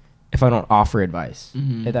care. if I don't offer advice.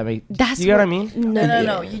 Mhm. If that makes That's you get what I mean?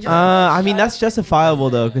 No. You just. I mean, that's justifiable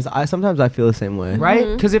though, because sometimes I feel the same way. Right?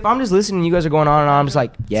 Mhm. Because if I'm just listening, you guys are going on and on. I'm just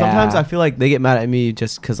like, yeah. Sometimes I feel like they get mad at me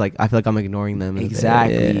just because like I feel like I'm ignoring them. a bit.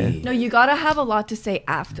 exactly. No, you gotta have a lot to say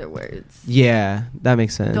afterwards. Yeah, that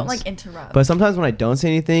makes sense. Don't like interrupt. But sometimes when I don't say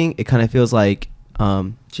anything, it kind of feels like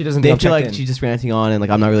She doesn't. they think I'm feel checked like in. she's just ranting on and like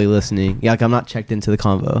I'm not really listening. Yeah, like I'm not checked into the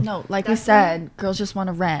convo. no, like we said, girls just want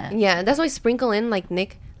to rant. Yeah, that's why sprinkle in like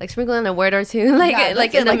Nick, like sprinkle in a word or two, like Yeah,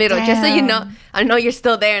 like that's in the it, like, middle, just so you know. damn. I know you're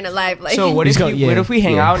still there and alive. Like So what Just if go, you, what yeah, if we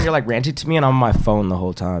hang yeah. out and you're like ranting to me and I'm on my phone the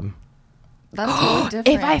whole time? That's so different.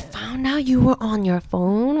 if I found out you were on your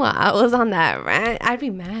phone while I was on that rant, I'd be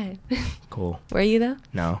mad. Cool. Were you though?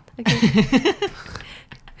 No. Okay.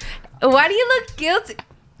 Why do you look guilty?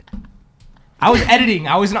 I was editing.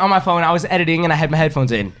 I wasn't on my phone. I was editing and I had my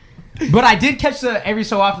headphones in. But I did catch the every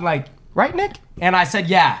so often like, right, Nick? And I said,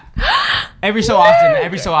 yeah. Every so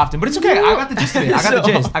often. But it's okay. I got the gist of it.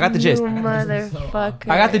 I got the gist. You motherfucker.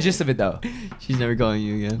 I got the gist of it though. She's never calling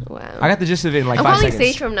you again. Wow. I got the gist of it in like I'm 5 calling seconds.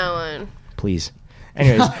 Sage from now on. Please.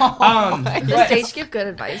 Anyways, Does but Sage give good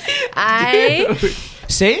advice?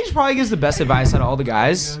 Sage probably gives the best advice out of all the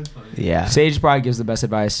guys. Yeah. Sage probably gives the best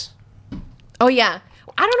advice. Oh yeah.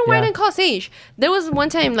 I don't know why I Yeah. didn't call Sage. There was one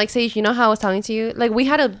time, like Sage, you know how I was talking to you? Like we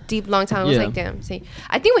had a deep, long time. I was Yeah. like, damn, Sage.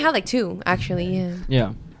 I think we had like 2 actually. Yeah.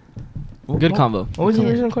 Yeah. Good combo. What was the Yeah.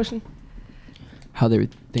 original question? How they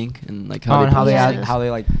would think and like How, how they Yeah. how they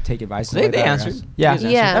like take advice. and They- stuff like they that, I answered. guess. Yeah,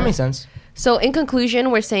 They Yeah. that makes sense. So in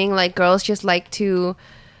conclusion, we're saying like girls just like to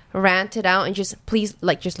rant it out and just please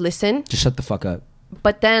like just listen. Just shut the fuck up.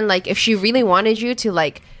 But then like if she really wanted you to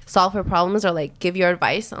like solve her problems or like give your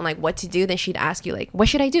advice on like what to do, then she'd ask you like, what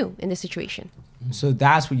should I do in this situation? So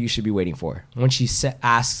that's what you should be waiting for when she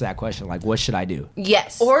asks that question, like, "What should I do?"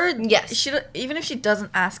 Yes. Or yes. even if she doesn't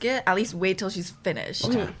ask it, at least wait till she's finished.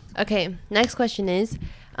 Okay. Next question is,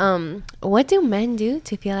 what do men do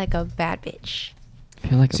to feel like a bad bitch? I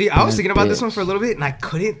feel like a See, I was bad thinking about this bitch. one for a little bit, and I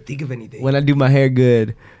couldn't think of anything. When I do my hair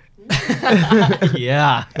good.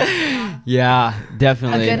 Yeah. Yeah, A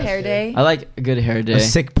definitely. good hair day. I like a good hair day. A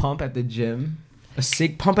sick pump at the gym. A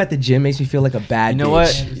sick pump at the gym makes me feel like a bad. You know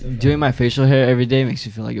bitch. what? Doing my facial hair every day makes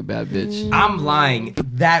me feel like a bad bitch. I'm lying.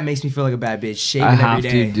 That makes me feel like a bad bitch. Shaving I every have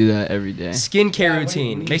day. to do that every day. Skincare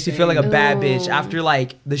routine makes me feel like a bad bitch Ooh. after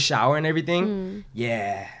like the shower and everything.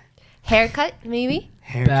 Yeah. Haircut, maybe?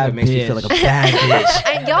 Haircut Bad makes me bitch. feel like a bad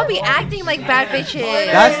bitch. And y'all be acting like bad bitches.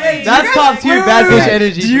 That's top tier bad bitch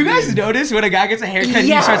energy. Do you guys notice when a guy gets a haircut and he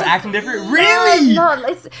Yes. starts acting different? Really? No,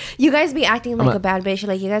 you guys be acting like I'm a a- bad bitch.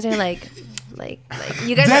 Like you guys are like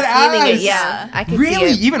you guys Dead are feeling ass. it. Yeah, I can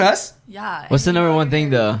Really? see it. Even us? Yeah. What's the number one thing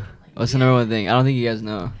though? What's the number one thing? I don't think you guys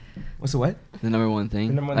know. What's the what? The number one thing.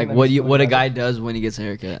 The number one Like thing what that you makes what a you guy does when he gets a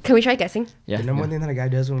haircut. Can we try guessing? Yeah. The number yeah. one thing that a guy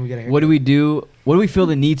does when we get a haircut. What do we do? What do we feel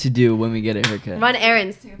the need to do when we get a haircut? Run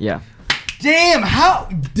errands. Yeah. Damn, how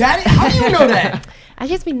do you know that? I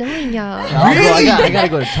just be knowing y'all. I gotta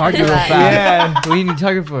go to Target real fast. Yeah. What do you need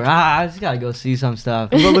Target for? I just gotta go see some stuff.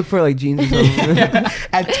 Go look for like jeans or something.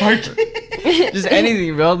 At Target. Just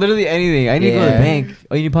anything, bro. Literally anything. I need to go to the Yeah. bank.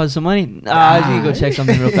 Oh, you need to deposit some money? I just need to go check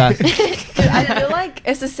something real fast. Dude, I feel like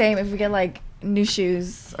it's the same if we get like new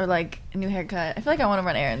shoes or like a new haircut. I feel like I want to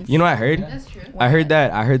run errands. You know what I heard? That's true. I heard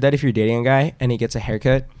that if you're dating a guy and he gets a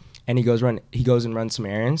haircut and he goes and runs some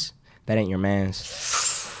errands, that ain't your man's.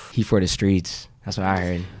 He for the streets. That's what I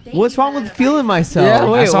heard. What's wrong with feeling myself? Yeah,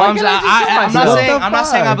 wait, That's all why I'm, can't I just I, feel I'm not myself? saying What the I'm not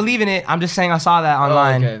saying I fuck? believe in it. I'm just saying I saw that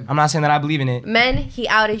online. okay. I'm not saying that I believe in it. Men, he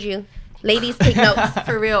outed you. Ladies, take notes.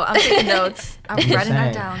 For real, I'm taking notes. I'm writing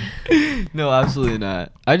that down. No, absolutely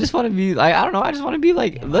not. I just want to be like, I don't know. I just want to be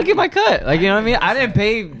like, look at my cut. Like, you know what I mean? I didn't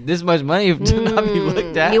pay this much money to not be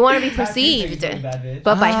looked at. You want to be perceived,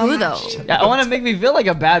 but by who though? Yeah, I want to make me feel like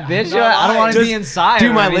a bad bitch. I don't want to Just be inside.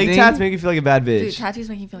 Dude, or my leg anything. tats make you feel like a bad Dude, bitch. tattoos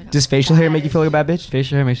make you feel like. Does facial hair make you feel like a bad bitch?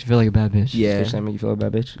 Facial hair makes me feel like a bad bitch. Yeah. Facial hair make you feel like a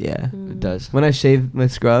bad bitch? Yeah. It does. When I shave my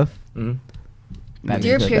scruff, Mhm. bad Do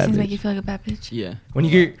your bitch, bad piercings bitch. make you feel like a bad bitch? Yeah. When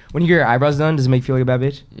you get your eyebrows done, does it make you feel like a bad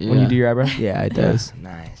bitch? When you Yeah. do your eyebrows? Yeah, it does.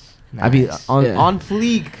 Nice. I be on Yeah. on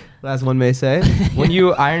fleek, as one may say. When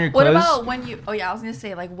you iron your What clothes. about when you? Oh yeah, I was gonna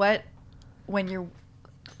say like what when you're.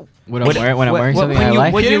 When I'm wearing something I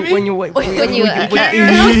like. when you When you,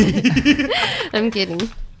 I'm kidding.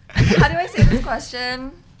 How do I say this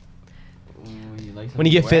question? When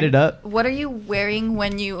you get fitted up. What are you wearing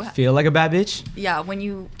when you? feel like a bad bitch? Yeah, when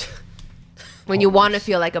you. When you want to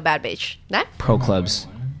feel like a bad bitch. That? Pro clubs.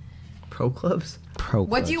 Pro clubs? Pro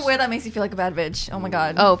clubs. What do you wear that makes you feel like a bad bitch? Oh my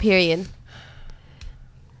god. Oh, period.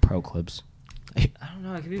 Pro clubs. I don't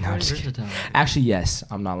know. It could be No, I'm very just kidding. versatile. Actually, yes.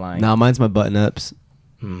 I'm not lying. Nah, mine's my button ups.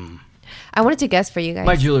 Hmm. I wanted to guess for you guys.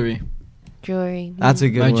 My jewelry. Jewelry. That's a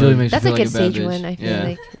good My one. jewelry makes That's me a feel good like a bad stage bitch. one. I feel Yeah.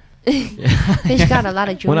 like. Yeah. Fish got a lot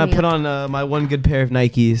of jewelry. When I put on my one good pair of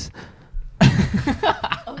Nikes.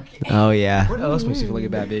 Oh yeah. What else makes you feel like a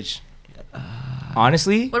bad bitch?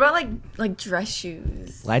 Honestly, What about like dress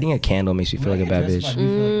shoes? lighting a candle makes you feel like a bad bitch.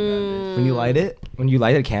 When you light it. When you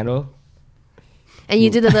light a candle And you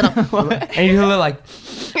do the little. and you do a little like,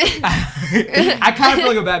 I kind of feel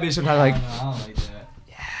like a bad bitch sometimes. Like,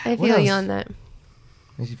 I What feel you else? on that.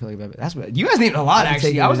 makes you feel like a bad bitch. That's what you guys named a lot I'm actually.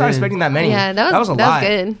 taking I was it not in. expecting that many. Yeah, that was a lot.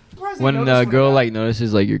 good. When a girl like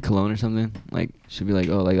notices like your cologne or something, like she'll be like,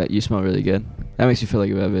 "Oh, like that, you smell really good." That makes you feel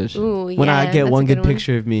like a bad bitch. Ooh, yeah. When I get that's one a good one.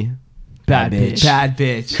 picture of me. Bad bitch. Bad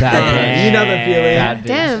bitch. Bad You know the feeling. Bad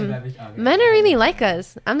bitch. Damn, men are really like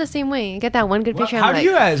us. I'm the same way. Get that one good picture. How I'm do like,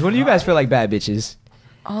 you guys? When do you guys feel like bad bitches?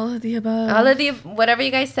 All of the above. all of the whatever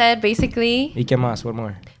you guys said, basically ¿Y qué más? What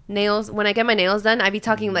more? nails. When I get my nails done, I be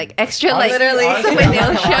talking like extra, Honestly- like honestly, so my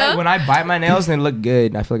nails show. When I bite my nails and they look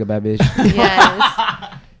good, I feel like a bad bitch.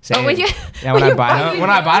 Yes. Same. when you- yeah, when when I you bite bite them, your when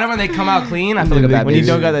I bite them and they come out clean, I feel like a bad When bitch. you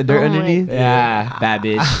don't got that dirt Oh my underneath. Yeah, bad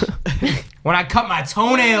bitch. When I cut my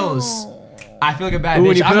toenails, I feel like a bad Ooh, bitch.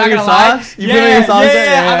 when you I'm put not on your gonna lie. socks? You put on your socks? Yeah.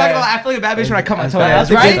 I'm not Yeah. gonna lie. I feel like a bad bitch when I cut my That's toenails,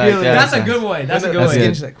 bad. right? That's a good feeling. That's a Yeah. good one. That's a good That's one. good.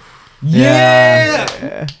 It's like, yeah.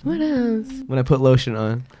 Yeah. What else? When I put lotion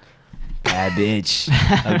on. Bad bitch.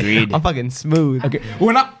 Agreed. I'm fucking smooth. Okay.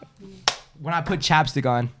 When I put chapstick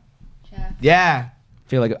on, Yeah.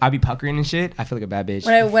 feel like I be puckering and shit. I feel like a bad bitch.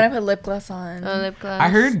 when I put lip gloss on. Oh, lip gloss. I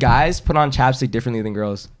heard guys put on chapstick differently than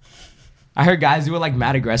girls. I heard guys do it like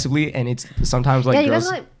mad aggressively, and it's sometimes like yeah, you girls.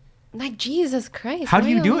 guys are like Jesus Christ. How do why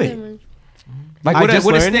you y'all do like it? that much? Like I with, just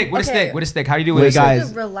with a learned- stick, with a Okay. stick, with a stick. How do you do it with Wait, a stick?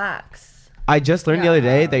 guys. Relax. I just learned the other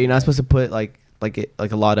day that you're not supposed to put like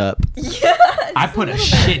a lot up. Yeah. I put a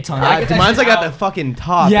shit ton. I get that Mine's shit like at out. the fucking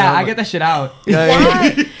top. Yeah, and I'm I like- get that shit out. Yeah.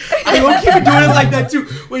 I look keep doing it like that too.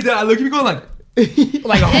 Wait, I look at me going like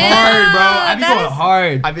hard, bro. I be that going is-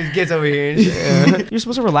 hard. I just gets over here. And shit. You're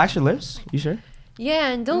supposed to relax your lips. You sure? Yeah,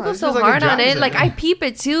 and don't No, go it so feels like a hard on drag it. Like zone. I peep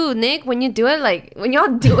it too, Nick. When you do it, like when y'all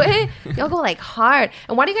do it, y'all go like hard.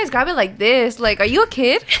 And why do you guys grab it like this? Like, are you a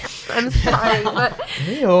kid? I'm sorry, but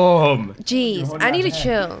Damn. jeez, I need to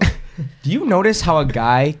chill. Do you notice how a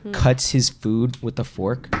guy cuts his food with a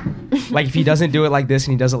fork? Like if he doesn't do it like this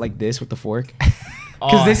and he does it like this with the fork?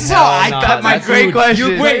 Because this is how I cut my That's a great food.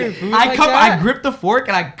 question. Wait, I grip the fork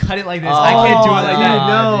and I cut it like this. I Oh, can't do it like dude, that.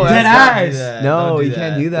 no, Dead that's ass. No, you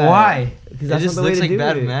can't do that. Why? Because It just looks like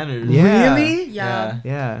bad it. manners. Yeah. Really? Yeah.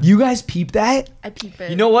 Yeah. You guys peep that? I peep it.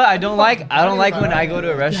 You know what? I don't like when I go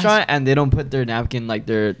to a restaurant and they don't put their napkin like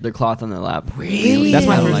their cloth on their lap. Really? That's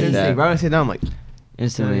my I don't first like instinct. that. Right when I sit down, I'm like,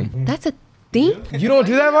 Instantly. That's a thing. You don't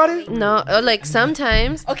do that, Marty? No, like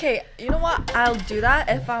sometimes. Okay, you know what? I'll do that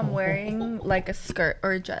if I'm wearing like a skirt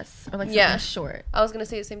or a dress or like something Yeah. short. I was gonna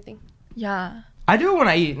say the same thing. Yeah. I do it when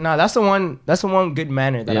I eat. No, that's the one good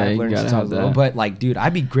manner that Yeah, I've you learned gotta since I have was little. that. But like, dude, I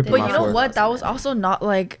be gripping But my you know fork. what? That was also not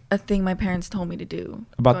like a thing my parents told me to do.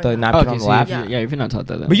 About the growing up. napkin on Okay, the so lap. if you- yeah, if you're not taught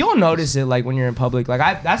that, then. But you'll notice it like when you're in public. Like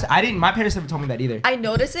I didn't. My parents never told me that either. I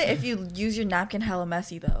notice it if you use your napkin hella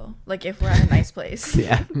messy though. Like if we're at a nice place.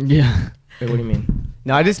 yeah. yeah. Wait, what do you mean?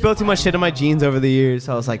 No, I just spilled too much shit on my jeans over the years.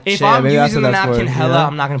 So I was like, If shit, I'm maybe that's using what the that's napkin for, hella, you know?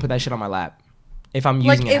 I'm not gonna put that shit on my lap. If I'm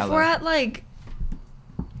Like using it if hella. we're at like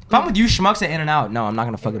If I'm with you schmucks at In-N-Out, no, I'm not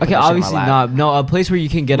gonna fucking put Okay, that shit obviously on my lap. not. No, a place where you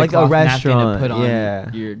can get Like a cloth a napkin to restaurant, put on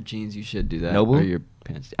yeah. your jeans. You should do that. Noble? Or your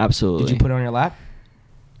pants. Absolutely. Did you put it on your lap?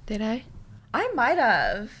 Did I? I might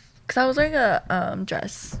have. Cause I was wearing a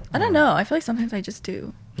dress. I don't know. I feel like sometimes I just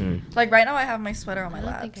do. Hmm. Like right now I have my sweater on my I don't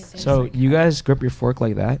lap. think I did. So you guys grip your fork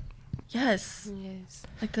like that? Yes. Yes.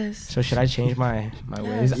 Like this. So should I change my Yes.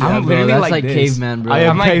 ways? Yeah, I'm bro, literally that's like, like this. caveman, bro. I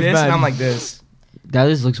am I'm like this caveman. and I'm like this. That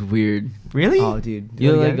just looks weird. Really? Oh, dude. Do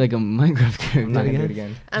You it look again? like a Minecraft character. I'm not gonna do again? it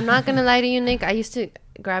again. I'm not gonna lie to you, Nick. I used to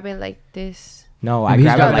grab it like this. No, No, I he's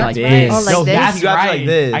grab got it it like like this. this. Oh, like No, this? that's He grabs it right. like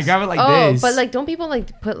this. I grab it like Oh, this. but like, don't people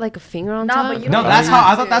like put like a finger on Nah, top? but you no, don't that's have how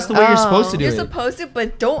I to. thought that's the way you're supposed to do You're it. supposed to,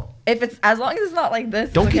 but don't if it's as long as it's not like this.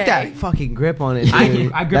 Don't it's get okay. that fucking grip on it. I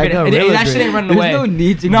dude. grip it. That And gorilla that shit grip. ain't running There's away. no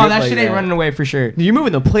need to No, grip that like shit ain't that. running away for sure. You're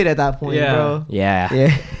moving the plate at that point, Yeah. bro. Yeah,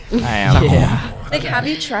 Yeah. I am. Yeah. Like, have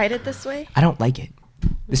you tried it this way? I don't like it.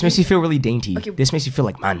 This makes me feel really dainty. Okay. This makes me feel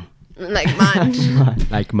like man. Like mine.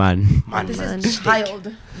 Like, man. Man, This man. is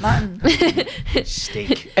child mutton.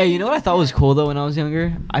 Steak. Hey, you know what I thought was cool though when I was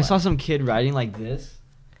younger? I saw some kid riding like this.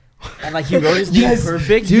 And like he wrote his name Yes,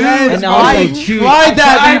 perfect, dude. And I was like, dude, tried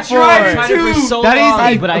that I before. tried it for so That is long,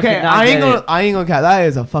 like, but I okay, could not I ain't get gonna, it. I ain't gonna count. That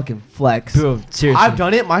is a fucking flex. Bro, seriously. I've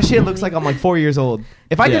done it. My shit looks like I'm like 4 years old.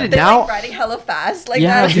 If I Yeah. did it They're now, like writing hella fast like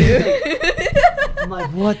Yeah, that dude. too. I'm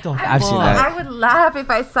like, what the? I've seen fuck? that. I would laugh if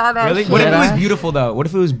I saw that. Really? shit. What if it was Yeah. beautiful though? What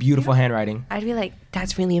if it was beautiful handwriting? I'd be like,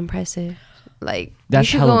 that's really impressive. Like, That's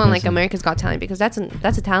you should go hella on like impressive. America's Got Talent because that's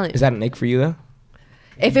a talent. Is that an ick for you though?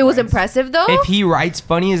 If it was impressive though, If he writes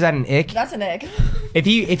funny, is that an ick? That's an egg. If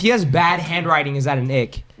he has bad handwriting, is that an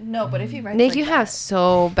ick? No, but if he writes Nick, like you that- have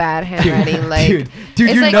so bad handwriting. Like, dude,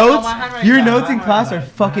 it's your like- notes, my handwriting's your bad. notes My in class are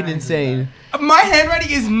handwriting's fucking bad. insane. My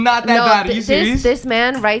handwriting is not that no, bad. Are you serious? this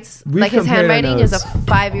man writes We've like his compared our handwriting is a notes.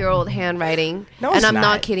 5-year-old handwriting, No, and it's I'm not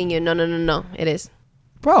not. kidding you. No, it is.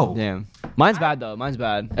 Bro, Damn. Mine's bad though. Mine's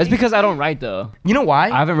bad. It's because I don't write though. you know why?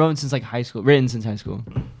 I haven't written since like high school. Written since high school.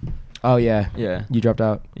 Oh yeah, Yeah. you dropped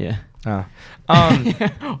out. Yeah. Oh.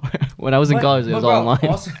 When I was in But- college, it but was bro, all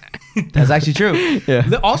online. also- that's actually true. Yeah.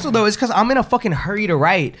 Also though, it's because I'm in a fucking hurry to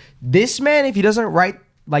write. This man, if he doesn't write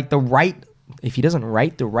the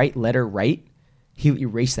right letter right, he'll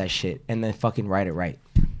erase that shit and then fucking write it right.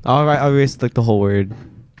 I'll erase like the whole word.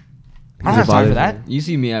 I don't have time for that. You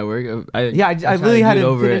see me at work. Yeah, I try really to had do it to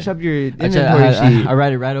over finish it. up your I, inventory sheet. I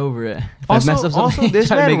write it right over it. If I Also, mess up something, this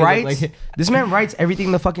try to man make it look writes. like it. This man writes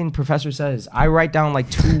everything the fucking professor says. I write down like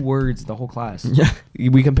 2 words the whole class. Yeah.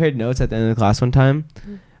 We compared notes at the end of the class one time.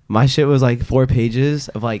 My shit was like 4 pages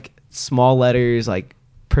of like small letters, like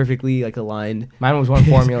perfectly like aligned. Mine was one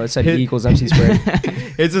formula. It said E equals MC squared.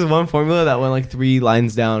 It's just one formula that went like 3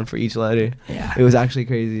 lines down for each letter. Yeah. It was actually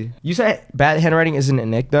crazy. You said bad handwriting isn't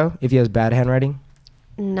an ick though. If he has bad handwriting,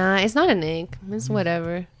 Nah, it's not an ick. It's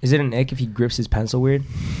whatever. is it an ick if he grips his pencil weird?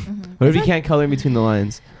 What if you can't color in between the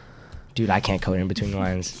lines? Dude, I can't color in between the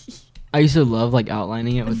lines. I used to love like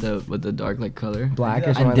outlining it with the dark like color. Black or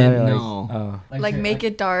And something like then that. Like, no. oh. like make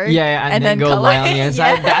it dark. Yeah, and then go color lie on the it.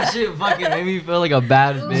 inside. Yeah. That shit fucking made me feel like a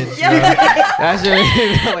bad bitch. Yeah. Bro. That shit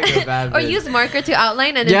made me feel like a bad bitch. Or use marker to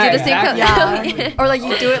outline and then Yeah, do the same exactly. color. Yeah. Or like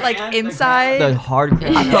you do it like inside. the hard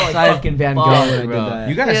crayon. I felt like fucking Van Gogh when I did bro. that.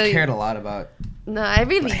 You guys Really? cared a lot about. No, I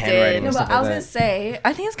really Like handwriting did. and No, stuff but I was like gonna that. say,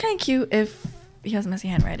 I think it's kind of cute if he has messy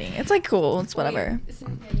handwriting. It's like cool. It's whatever.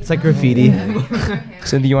 It's like graffiti.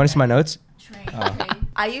 Cynthia, you want to see my notes?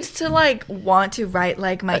 I used to like want to write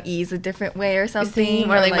like my E's a different way or something,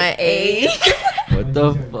 Same, or like my A. What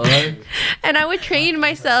the fuck? And I would train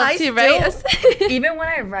myself I to write. Even when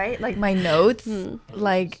I write like my notes,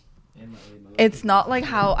 like it's not like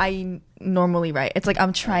how I normally write. It's like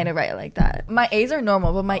I'm trying to write like that. My A's are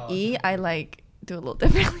normal, but my E I like do a little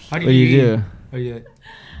differently. How What do you do? How do you do it?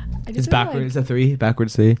 I just It's do, backwards. It's a 3.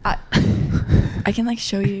 Backwards 3. I can like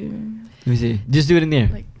show you. Let me see. Just do it in there.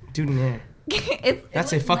 Like- Dude, yeah. It's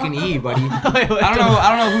That's a fucking E, buddy. I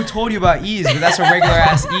don't know who told you about E's, but that's a regular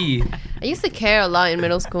ass E. I used to care a lot in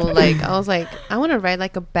middle school. Like I was like, I want to write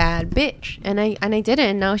like a bad bitch, and I did it,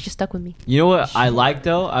 and now it's just stuck with me. You know what I like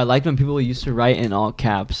though? I liked when people used to write in all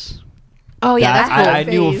caps. Oh yeah, That- that's cool. I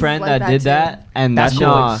knew a Phase friend like that that did too. that, and That's that's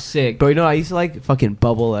cool. cool. Sick. Bro, you know, I used to like fucking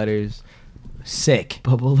bubble letters. Sick.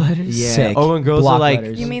 Bubble letters. Yeah. Sick. Or when girls Block are like,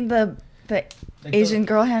 letters. You mean the Asian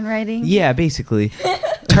girl handwriting? yeah, basically.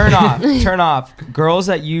 Turn off. Turn off. Girls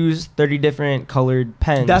that use 30 different colored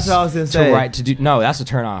pens. That's what I was gonna to say. write to do. No, that's a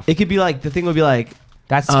turn off. It could be like, the thing would be like,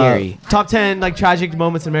 That's scary. top 10 like tragic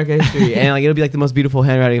moments in American history, and like it'll be like the most beautiful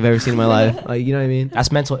handwriting I've ever seen in my life. Like, you know what I mean? That's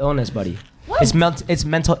mental illness, buddy. It's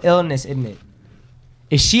mental illness, isn't it?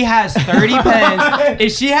 If she has 30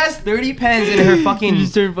 pens, in her fucking You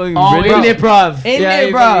just turned fucking Oh, British. bro. In it, bruv. in Yeah,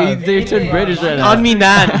 there, bro. they turned British right now. On me,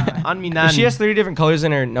 nan. On me, nan. If she has 30 different colors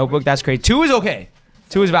in her notebook, that's crazy. 2 is okay.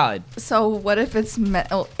 2 is valid. So what if it's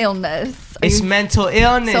mental illness? Are It's you- mental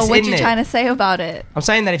illness. So what isn't you it? trying to say about it? I'm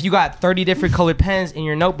saying that if you got 30 different colored pens in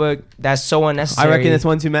your notebook, that's so I unnecessary. reckon it's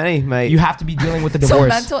one too many, mate. You have to be dealing with the So divorce.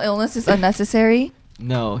 mental illness is unnecessary.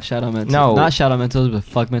 No, shout out mental. No. Not shout out mental, but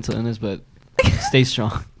fuck mental illness. But stay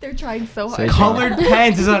strong. They're trying so Say hard. strong. Colored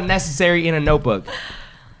pens is unnecessary in a notebook.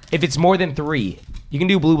 If it's more than 3, you can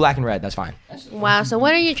do blue, black, and red. That's fine. Wow. So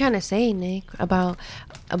what are you trying to say, Nick, about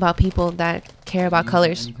people that care about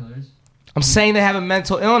colors? I'm saying they have a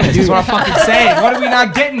mental illness. That's what I'm fucking saying. What are we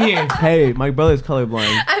not getting here? Hey, my brother's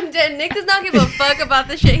colorblind. I'm dead. Nick does not give a fuck about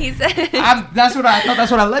the shit he said. That's what I thought.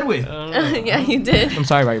 That's what I led with. Yeah, you did. I'm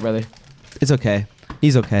sorry about your brother. It's okay.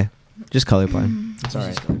 He's okay. Just colorblind. It's all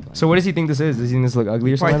right. So what does he think this is? Does he think this look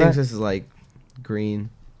ugly or Probably something like thinks that? this is like green.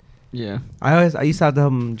 Yeah. I used to have to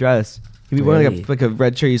help him dress. He'd be wearing Really? like a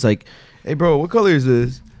red shirt. He's like, "Hey, bro, what color is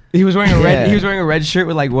this?" He was wearing a red. Yeah. He was wearing a red shirt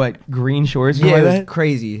with like what green shorts. Or Yeah, it something was like that.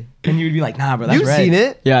 crazy. And you would be like, nah, bro, that's You've red. seen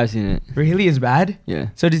it? Yeah, I've seen it. Really, is bad. Yeah.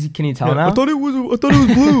 So can you tell now? I thought it was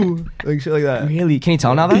blue. Like shit like that. Really? Can you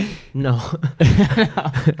tell now though? No.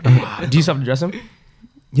 Do you self-dress him?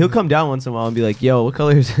 He'll come down once in a while and be like, "Yo, what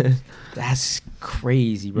color is this?" That's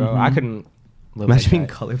crazy, bro. Mhm. I couldn't live Imagine being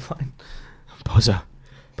like that. colorblind. Posa,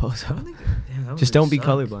 Just don't be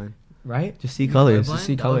colorblind. right? Just see colors. Just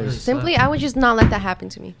see colors. Simply, I would just not let that happen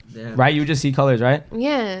to me. Right? You would just see colors, right?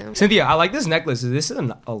 Yeah. Cynthia, I like this necklace. Is this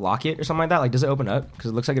a locket or something like that? Like, does it open up?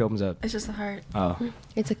 Because it looks like it opens up. It's just a heart. Oh,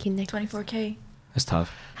 It's a kid necklace. 24K. that's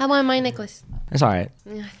tough. How about my necklace? That's all right.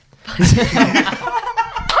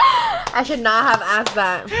 I should not have asked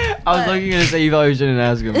that. I was looking to say you probably shouldn't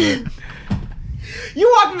ask him, but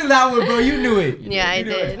You walked into that one, bro. You knew it. Yeah, I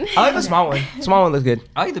did. I like the small one. Small one looks good.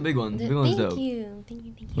 I like the big one. The big one's Thank dope. you. Thank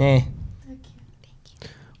you. Yeah.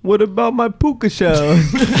 What about my puka shells?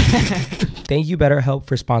 Thank you, BetterHelp,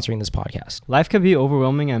 for sponsoring this podcast. Life can be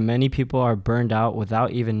overwhelming and many people are burned out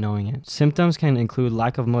without even knowing it. Symptoms can include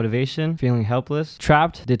lack of motivation, feeling helpless,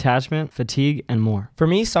 trapped, detachment, fatigue, and more. For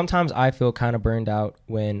me, sometimes I feel kind of burned out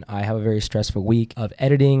when I have a very stressful week of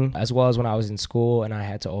editing, as well as when I was in school and I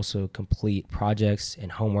had to also complete projects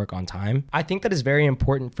and homework on time. I think that it's very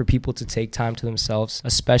important for people to take time to themselves,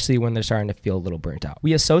 especially when they're starting to feel a little burnt out.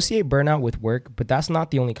 We associate burnout with work, but that's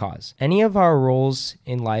not the only cause. Any of our roles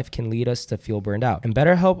in life can lead us to feel burned out. And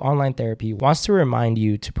BetterHelp Online Therapy wants to remind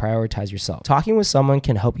you to prioritize yourself. Talking with someone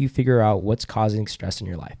can help you figure out what's causing stress in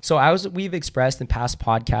your life. So as we've expressed in past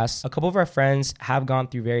podcasts, a couple of our friends have gone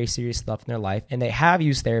through very serious stuff in their life and they have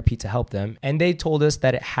used therapy to help them. And they told us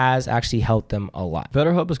that it has actually helped them a lot.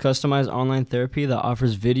 BetterHelp is customized online therapy that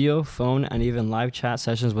offers video, phone, and even live chat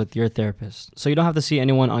sessions with your therapist. So you don't have to see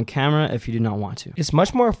anyone on camera if you do not want to. It's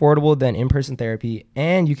much more affordable than in-person therapy,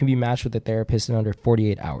 and you can be matched with a therapist in under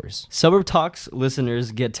 48 hours. Suburb Talks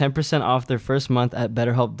listeners get 10% off their first month at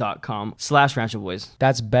betterhelp.com/Rancho Boys.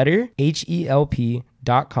 That's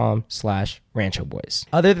betterhelp.com/Rancho Boys.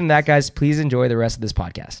 Other than that, guys, please enjoy the rest of this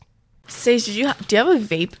podcast. Sage, do you have a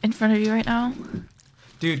vape in front of you right now?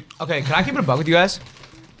 Dude, okay, can I keep it a buck with you guys?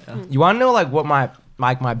 You want to know like what my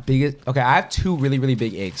biggest? Okay, I have two really really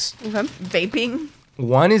big aches. Okay. Vaping.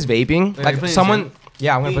 One is vaping. Wait, like you're putting someone. this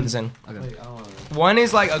Yeah, I'm gonna put this in. Okay. One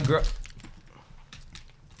is like a girl.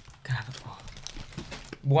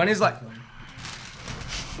 One is like.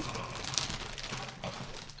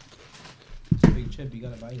 Big chip, you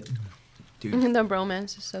gotta buy it. Dude. The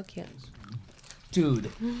bromance is so cute. Dude.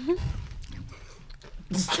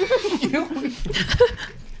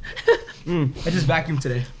 I just vacuumed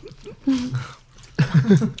today.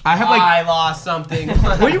 I have like. I lost something.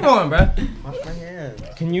 Where you going, bro? Wash my hands.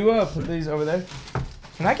 Can you put these over there?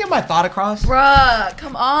 Can I get my thought across? Bruh,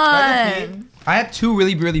 come I on. I have two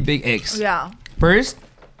really really big aches. Yeah. First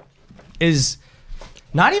is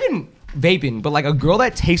not even vaping, but like a girl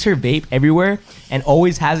that takes her vape everywhere and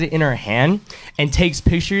always has it in her hand and takes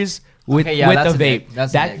pictures with Okay, yeah, with that's the an vape. ick.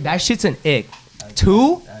 That's an ick. That shit's an ick.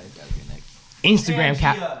 Two, Instagram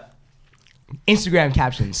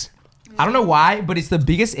captions. I don't know why, but it's the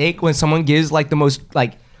biggest ick when someone gives like the most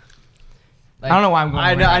like. I don't know why I'm going.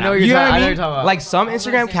 I know- right I know now. what you're You talking- what I know mean? what you're talking about. Like some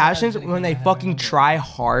Instagram captions when they fucking try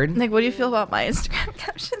hard. Like, what do you feel about my Instagram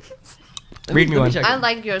captions? Read me one. I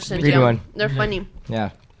like yours, Read Cynthia. one. They're funny. Yeah.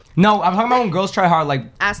 No, I'm talking about when girls try hard. Like,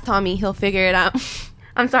 Ask Tommy, he'll figure it out.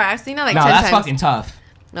 I'm sorry, I've seen that like no, 10 that's times. fucking tough.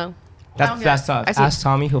 No, That's tough. I see. Ask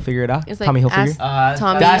Tommy, he'll figure it out. it's like Tommy, he'll figure. ask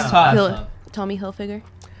Tommy. That's tough. He'll, Tommy, he'll figure.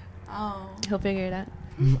 Oh. He'll figure it out.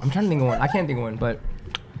 I'm trying to think of one. I can't think of one, but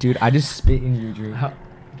dude, I just spit in you, Drew. Why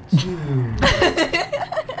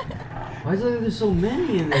is there so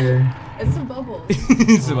many in there? It's some bubbles.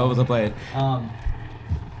 It's the bubbles I played. I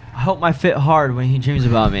hope my fit hard when he dreams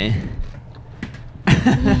about me.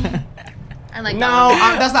 I like No, that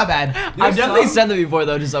one. that's not bad. I've definitely said that before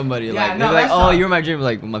though to somebody. Yeah, like, no, they're like, that's "Oh, tough. you're my dream."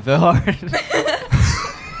 Like, my fit hard.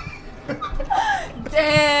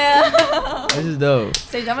 Damn. This is dope.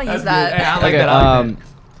 Sage, I'm gonna use That's good. Hey, I that. like that. I like that.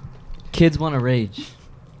 Kids want to rage.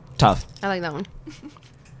 Tough. I like that one.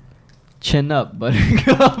 Chin up,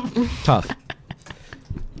 buttercup. Tough.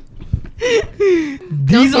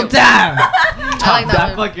 Diesel time. I like that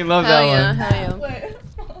I one. fucking love Hell that yeah, one. hell yeah. Wait.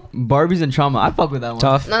 Barbies and trauma. I fuck with that one.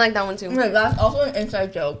 Tough. I like that one too. Wait, that's also an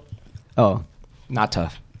inside joke Oh, Not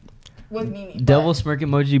tough. with Mimi. devil smirk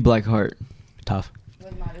emoji, black heart. Tough.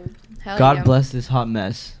 With Madu. Hell God yeah. bless this hot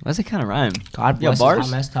mess. Why's it kind of rhyme? God Yeah, bless. bars? Hot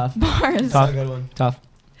mess. Tough. Bars. Tough. Good one. Tough.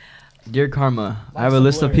 Dear Karma, I have a some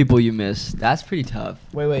list of blurry. people you miss. That's pretty tough.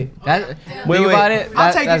 Wait. That, Wait, think wait. about it. I'll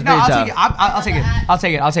that- take that's it. No, pretty I'll tough. take it. I'll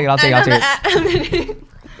take it. I'll take it. I'll take it. I'll take it. I'll take it.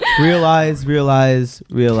 Realize.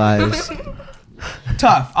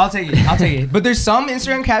 Tough. I'll take it. But there's some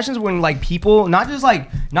Instagram captions when like people, not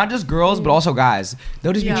just girls, but also guys,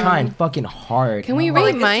 they'll just be trying fucking hard. Can we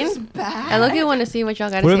rate mine? I look at want to see what y'all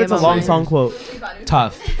got to say. What if it's a about long mine. song quote?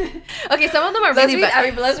 Tough. Okay, some of them are really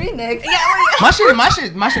bad. Let's read Nick. My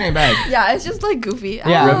shit ain't bad. Yeah, it's just like goofy.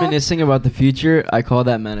 Yeah. Reminiscing about the future, I call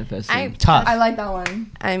that manifesting. Tough. I like that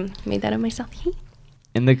one. I made that of myself.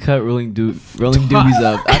 In the cut, rolling doobies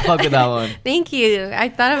up. I fuck with that one. Thank you. I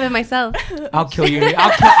thought of it myself. I'll kill you.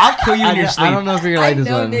 I'll kill you in your sleep. I don't know if you're gonna like this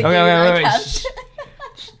one. Okay, wait. Shh.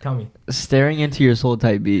 Tell me. Staring into your soul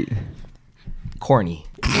type beat. Corny.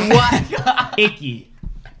 What? Icky.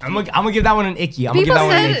 I'm gonna give that one an icky. People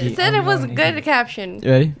said it was a good caption. You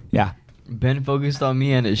ready? Yeah. Ben focused on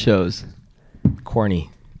me and it shows. Corny.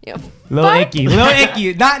 Yeah. Little icky.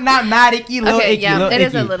 Not mad icky. Little Okay, icky. yeah, little it is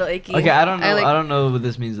icky. a little icky. Okay, I don't know what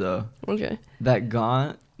this means though. Okay. That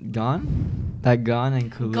gone? That gone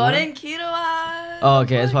and Kulu. Golden Kilo. Oh,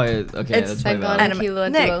 okay, that's probably okay. It's That's probably Like valid. on kilo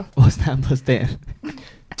and Nick. kilo. What's that plus Dan?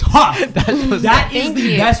 Tough. That is Thank the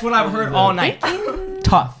you. best one I've heard all night.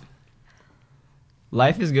 Tough.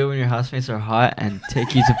 Life is good when your housemates are hot and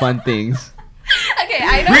take you to fun things. Okay,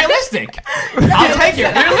 I know. Realistic. I'll take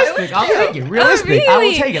it. Realistic. I'll take it. Realistic. I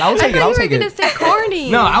will take it. I will take it. I I'll thought you take were gonna it. say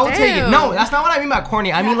corny. No, I will take it. Damn. No, that's not what I mean by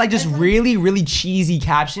corny. I mean like just really, really cheesy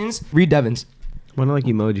captions. Read Devon's. One like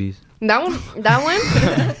emojis. That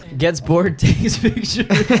one. Gets bored, takes pictures.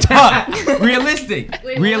 Tough. Realistic.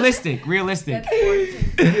 Realistic.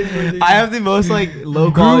 I have the most like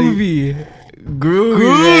low quality.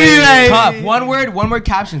 Groovy. Tough. One word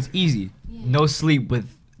captions. Easy. No sleep with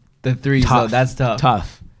the threes. Tough. Though. That's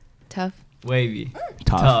tough. Tough. Wavy.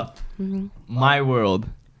 Tough. My world.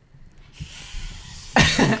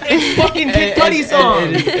 Fucking Kid Cudi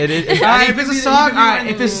song. It is. Alright, if it's a song, alright.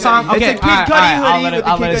 If it's a song, It's okay. a Kid Cudi hoodie I'll with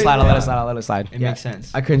the let Kid it slide. Cudi- I'll let it slide. It makes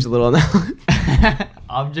sense. I cringed a little on that.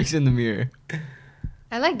 Objects in the mirror.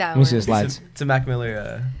 I like that Let me see the one. slides. It's a Mac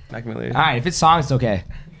Miller. Alright, if it's songs, it's okay.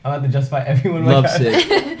 I'll have to justify everyone.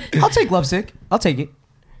 Lovesick. I'll take Lovesick. I'll take it.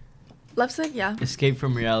 Lovesick, yeah. Escape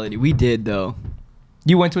from reality. We did though.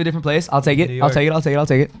 You went to a different place. I'll take it. New I'll York.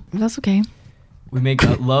 take it. That's okay. We make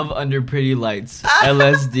love under pretty lights.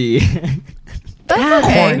 LSD. That's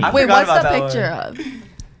okay. Corny. I Wait, forgot what's the about that picture one. of?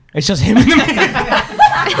 It's just him in the mirror.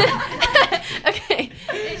 Okay.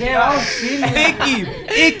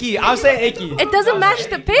 Icky. I'm saying icky. It doesn't match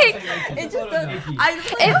the pic. It just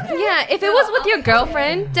If it was with your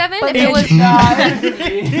girlfriend, Devin, if it was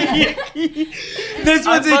This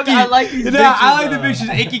one's icky. I like these No, pictures, I like the though. pictures.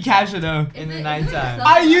 Icky caption though. In the nighttime.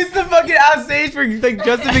 I used the fucking outstage for like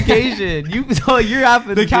justification. You're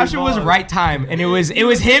having The caption was right time, and it was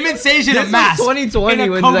him and Sage in a mask. 2020 In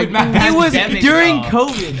a when COVID like mask. It was pandemic, during bro.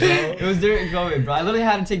 COVID, bro. It was during COVID, bro. I literally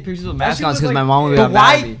had to take pictures with masks shit on was because like- my mom would But got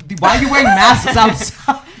mad at me. why are you wearing masks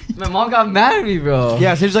outside? My mom got mad at me, bro.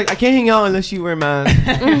 Yeah, so she's like, I can't hang out unless you wear a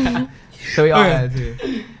mask. So we all had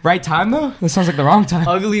to. Right time though? That sounds like the wrong time.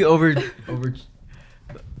 Ugly over.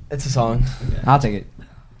 It's a song. I'll take it.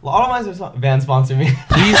 All of mine are songs. Van sponsor me.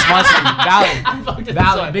 Please sponsor me.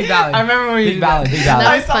 Valid. Big valid. I remember when you Big valid. Big that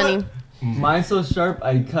valid. was funny. Mine's so sharp,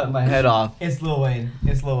 I cut my head off. It's Lil Wayne.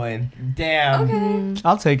 Damn. Okay.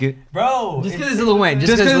 I'll take it. Bro. Just because it's Lil Wayne.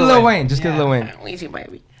 Just because of Lil Wayne. Just because Yeah. of Lil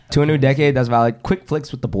Wayne. To a new decade. That's valid. Quick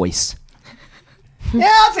flicks with the boys. Yeah,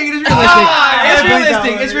 I'll take it. It's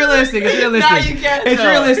realistic. It's realistic. It's realistic. Nah, you can't. It's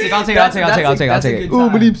realistic. I'll take it. I'll take it. Oh,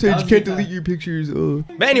 my name's Sage. That You was can't good delete time. your pictures. Oh.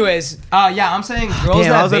 But anyways, yeah, I'm saying girls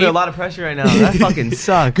Damn, I was that under a vape, lot of pressure right now. That fucking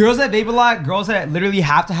sucks. girls that vape a lot, girls that literally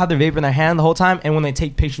have to have their vape in their hand the whole time, and when they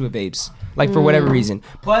take pictures with vapes, like for whatever reason.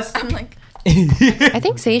 Plus, I'm like, I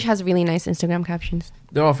think Sage has really nice Instagram captions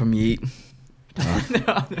They're all from Yeet.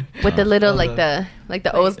 with the little like the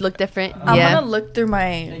O's look different. I'm Yeah. gonna look through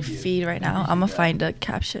my feed right now. I'm gonna find a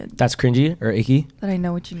caption that's cringy or icky. that I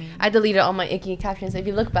know what you mean. I deleted all my icky captions. If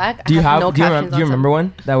you look back, Do you I have have? no do you captions. remember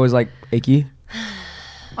one that was like icky?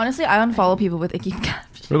 Honestly, I unfollow people with icky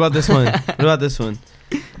captions. What about this one?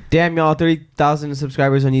 Damn, y'all, 30,000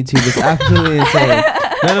 subscribers on YouTube is absolutely insane.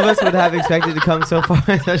 None of us would have expected to come so far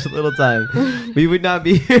in such a little time. We would not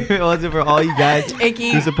be here if it wasn't for all you guys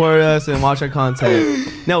Icky. who support us and watch our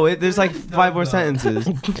content. No, there's like 5 more sentences.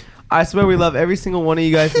 I swear we love every single one of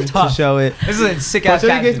you guys to show it. This is a sick For ass 30K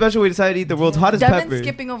caption. special, we decided to eat the world's hottest Devin's pepper.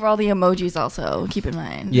 skipping over all the emojis also. Keep in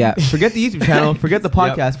mind. Yeah, forget the YouTube channel, forget the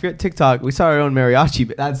podcast, forget TikTok. We saw our own mariachi,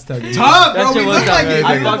 but that's tough. Tough, bro. That We shit was look like tough. it.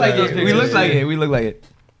 I We fuck look like with those it. We pictures. look like it. We look like it.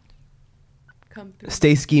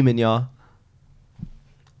 Stay scheming, y'all.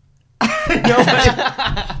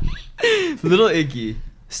 Little icky.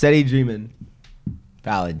 Steady dreaming.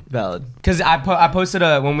 Valid. Valid. Because I posted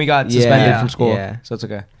when we got suspended Yeah, from school. yeah. So it's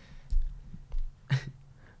okay.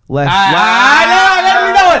 Less.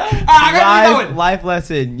 I gotta be going. Life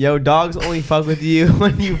lesson. Yo, dogs only fuck with you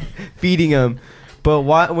when you feeding them. But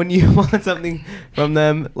when you want something from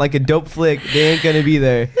them, like a dope flick, they ain't gonna be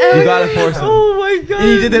there. You gotta force them. Oh my god. And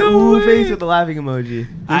he did the no way. face with the laughing emoji.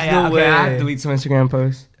 There's no okay, way. I have to delete some Instagram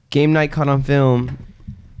posts. Game night caught on film.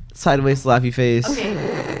 Sideways laughy face.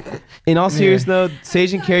 Okay. In all seriousness though,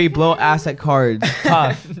 Sage and Carrie blow ass at cards.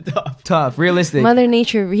 Tough. Realistic. Mother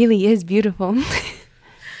Nature really is beautiful.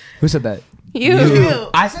 Who said that? You.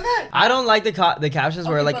 I said that? I don't like the captions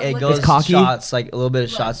where like but it look goes It's cocky? shots, like a little bit of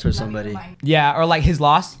shots for somebody. Yeah, or like his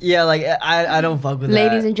loss. Yeah, like I don't fuck with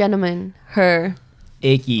Ladies that. and gentlemen, her.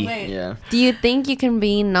 Icky. Yeah. Do you think you can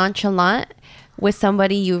be nonchalant with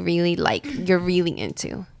somebody you really like, you're really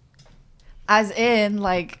into? As in,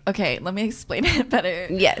 like, okay, let me explain it better.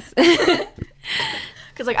 Yes.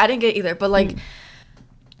 Because, like, I didn't get it either. But, like,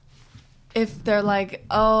 if they're like,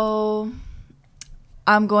 oh,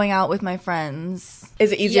 I'm going out with my friends,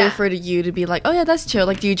 is it easier Yeah. for you to be like, oh, yeah, that's chill?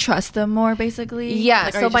 Like, do you trust them more, basically? Yeah,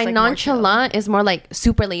 Like, are so you by just, like, more chill? nonchalant is more like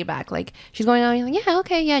super laid back. Like she's going out, and you're like, yeah,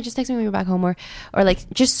 okay, yeah, just text me when you're back home, or like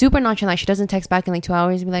just super nonchalant. She doesn't text back in like 2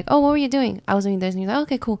 hours and be like, oh, what were you doing? I was doing this, and you're like,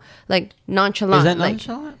 okay, cool. Like nonchalant. Is that like,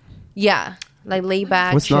 nonchalant? Yeah, like laid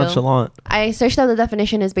back. What's chill. nonchalant? I searched up the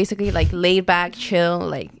definition is basically like laid back, chill,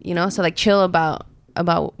 like so like chill about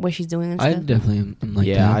what she's doing and I stuff. definitely am like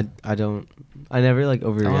that. I don't. I never like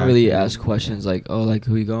overreact. I don't really ask questions like, oh, like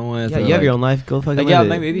who you going with? Yeah, or, you have like- your own life. Go fucking Like, live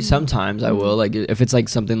yeah, it. maybe sometimes I will. Like, if it's like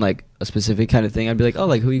something like a specific kind of thing, I'd be like, oh,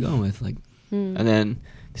 like who you going with? Like, Mm. and then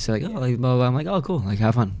they say like, oh, like blah, blah, blah. I'm like, oh, cool. Like,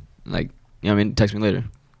 have fun. Like, you know what I mean? Text me later.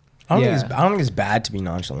 I don't Yeah. think it's bad to be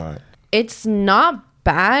nonchalant. It's not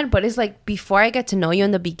bad, but it's like before I get to know you in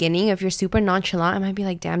the beginning, if you're super nonchalant, I might be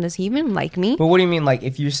like, damn, does he even like me? But what do you mean? Like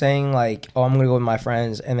if you're saying like, oh, I'm gonna go with my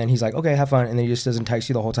friends, and then he's like, okay, have fun, and then he just doesn't text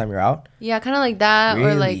you the whole time you're out. Yeah, kind of like that.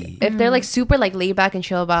 Or like Really? if they're like super like laid back and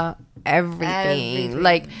chill about everything.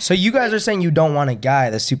 Like So you guys are saying you don't want a guy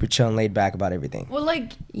that's super chill and laid back about everything. Well,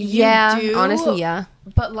 like, yeah, you do, honestly, yeah.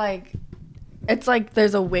 But, like, it's like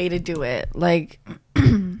there's a way to do it. Like,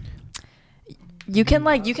 you can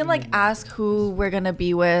ask who we're gonna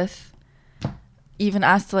be with, even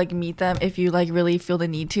ask to like meet them if you like really feel the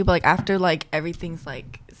need to, but like after like everything's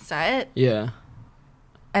like set, Yeah.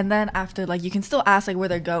 and then after like you can still ask like where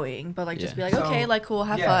they're going, but like just Yeah. be like, So, okay, like cool,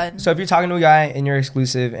 have Yeah. fun. So if you're talking to a guy and you're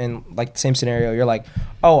exclusive and like the same scenario, you're like,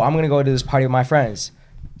 oh, I'm gonna go to this party with my friends,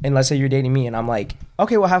 and let's say you're dating me, and I'm like,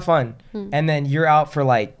 okay, well have fun, and then you're out for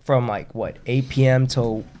like from like what 8 p.m.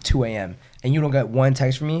 till 2 a.m. and you don't get one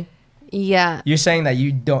text from me. Yeah. You're saying that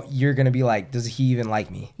you're gonna be like, does he even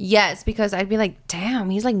like me? Yes, because I'd be like, damn,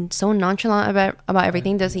 he's like so nonchalant about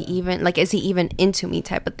everything. Does he even like, is he even into me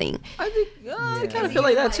type of thing? I think I kind of feel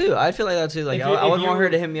like that too. I feel like that too. Like If I you- if would want you- her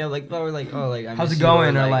to hit me up like, or like, oh, like I How's miss it you,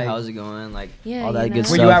 going? Or, like, how's it going? Like Yeah, all that you good know.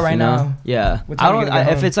 stuff. Where you at right know? now? Yeah. What time I you don't. gonna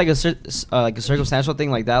get If home? it's like a circumstantial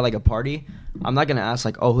thing like that, like a party, I'm not gonna ask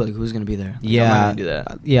like, oh, like who's gonna be there? Like, I'm not Yeah, gonna do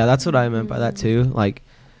that. Yeah, that's what I meant by that too. Like,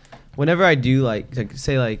 whenever I do like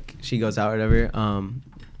say like she goes out or whatever,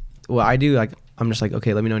 what I do like I'm just like,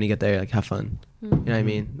 okay, let me know when you get there. Like, have fun. You know what I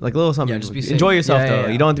mean? Like a little something. Yeah, just be safe. Enjoy yourself Yeah, though. yeah,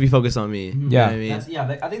 yeah. You don't have to be focused on me. You know Yeah. what I mean? I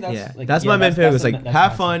think Yeah, that's my main focus. Like,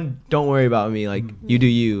 have fun. Don't worry about me. Like, you do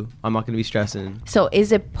you. I'm not gonna be stressing. So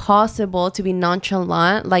is it possible to be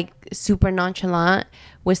nonchalant, like super nonchalant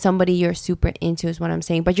with somebody you're super into is what I'm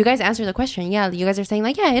saying. But you guys answer the question. Yeah, you guys are saying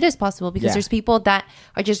like, yeah, it is possible because Yeah. there's people that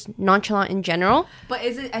are just nonchalant in general. But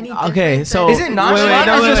is it any Okay, different so than- Is it nonchalant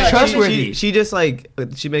or just trustworthy? She just like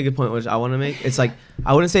she made a point which I want to make. It's like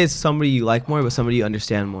I wouldn't say it's somebody you like more, but somebody you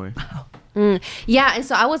understand more. Yeah, and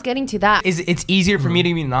so I was getting to that. It's easier for me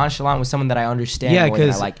to be nonchalant with someone that I understand. Yeah, more than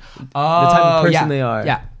I 'cause like The type of person yeah, they are.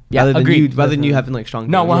 Yeah, yeah, Rather than agreed. you, rather than you having like strong.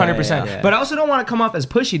 No, feelings. 100%. Yeah. But I also don't want to come off as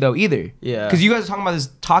pushy though either. Yeah. Because you guys are talking about this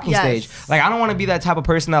talking Yes. stage. Like I don't want to be that type of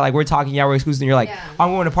person that like we're talking, yeah, we're exclusive. And you're like,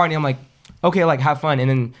 I'm going to party. I'm like, okay, like have fun. And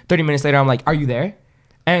then 30 minutes later, I'm like, are you there?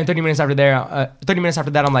 And 30 minutes after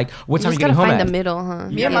that, I'm like, what You time are you just getting gotta home find at? the middle, huh?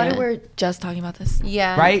 Me and Manu were just talking about this.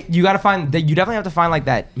 Yeah. Right? You gotta find that. You definitely have to find like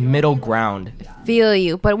that middle ground. Feel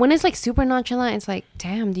you. But when it's like super nonchalant, it's like,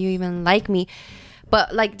 damn, do you even like me?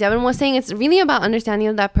 But like Devin was saying, it's really about understanding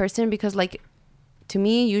of that person because like to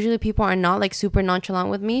me, usually people are not like super nonchalant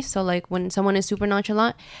with me. So like when someone is super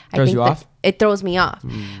nonchalant, I Throws think you that off? it throws me off.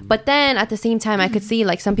 But then at the same time, I could see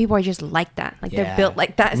like some people are just like that. Like they're built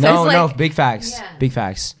like that. So No, it's no, like, big facts. Yeah. Big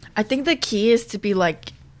facts. I think the key is to be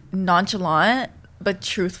like nonchalant but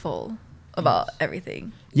truthful about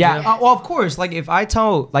everything. Yeah. Well, of course. Like if I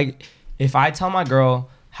tell my girl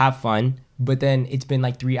have fun, but then it's been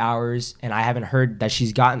like 3 hours and I haven't heard that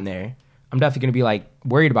she's gotten there, I'm definitely gonna be like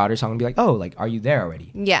worried about her. So I'm gonna be like, oh, like, are you there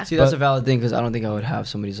already? Yeah. See, that's But- a valid thing because I don't think I would have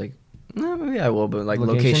somebody's like, no, maybe I will, but like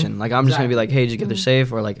Location? location. Like I'm just gonna be like, hey, did you get there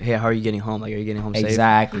safe? Or like, hey, how are you getting home? Like, are you getting home safe?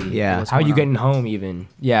 Exactly. Yeah. What's How are going you on? getting home even?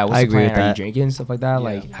 Yeah. What's I the agree plan? with Are you that. drinking stuff like that? Yeah.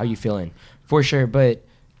 Like, how you feeling? For sure. But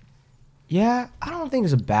yeah, I don't think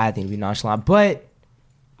it's a bad thing to be nonchalant. But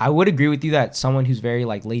I would agree with you that someone who's very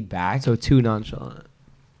like laid back. So too nonchalant.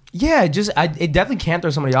 Yeah, it definitely can throw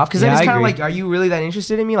somebody off because then Yeah, it's I kind of agree. like, are you really that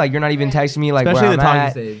interested in me? Like, you're not even texting me like Especially where in the I'm talking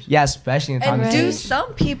at. stage. Yeah, especially in the talking And do stage.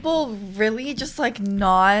 some people really just like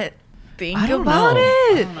not think I don't about know.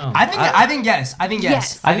 it? I don't know. I think yes. I think yes.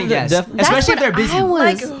 Yes. I think yes. That's Especially if they're what busy. I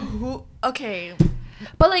was. Like who? Okay.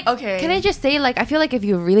 But like, Okay. can I just say, like, I feel like if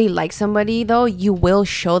you really like somebody, though, you will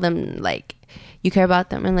show them like you care about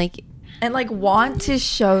them and like, And like want to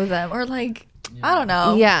show them or like I don't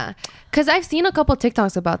know. yeah. Because I've seen a couple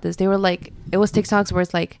TikToks about this. They were like, it was TikToks where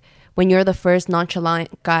it's like when you're the first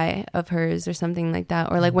nonchalant guy of hers or something like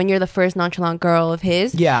that, or like when you're the first nonchalant girl of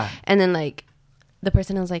his. Yeah. And then like the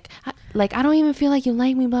person was like I don't even feel like you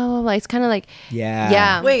like me, blah blah blah. It's kind of like Yeah.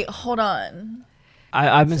 yeah. Wait, hold on.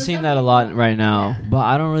 I've been seeing that a lot right now, but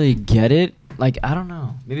I don't really get it. Like, I don't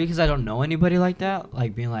know. Maybe because I don't know anybody like that.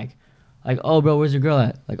 Like, being like, oh, bro, where's your girl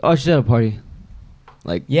at? Like, oh, she's at a party.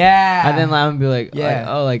 Like, Yeah. and then like, I'm gonna be like, Yeah.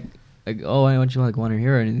 oh, why don't you like want her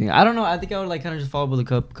here or anything? I don't know. I think I would like kind of just follow up with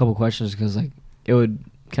a couple questions because like it would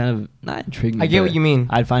kind of not intrigue me. I get but what you mean.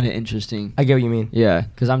 I'd find it interesting. I get what you mean. Yeah,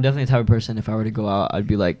 because I'm definitely the type of person. If I were to go out, I'd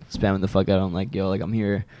be like spamming the fuck out. I'm like, yo, like I'm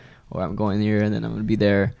here, or I'm going here, and then I'm gonna be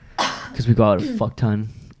there because we go out a fuck ton.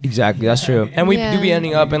 Exactly. That's true. And we Yeah. do be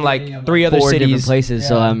ending up in like 3 other 4 different cities. places,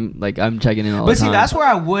 so Yeah. I'm checking in all But the see, time. that's where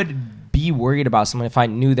I would be worried about someone if I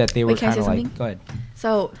knew that they were Wait, can I kind of say like. something? Go ahead.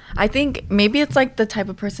 So I think maybe it's like the type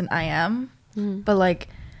of person I am, Mhm. but like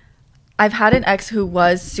I've had an ex who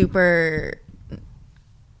was super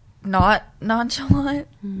not nonchalant,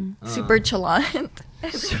 super chalant.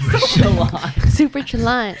 Super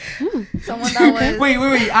chalant. Someone that was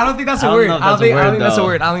Wait. I don't think that's I a don't word. know if I don't that's a think word, that's a though.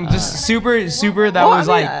 word. I think just super that Well, was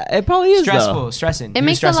I mean, like it probably is stressful, though. stressing. It He was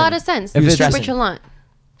makes a lot stressing. of sense. He was Super stressing. chalant.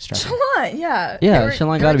 Stressing. chalant. Yeah, Yeah, They were-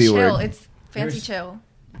 chalant they gotta were be a chill. word. It's fancy chill.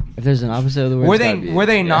 If there's an opposite of the word, Were it's gotta be they it. were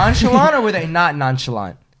they Yeah. nonchalant or were they not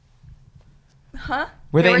nonchalant? Huh?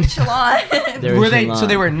 Were they- were chalant? They were Were they? chalant. So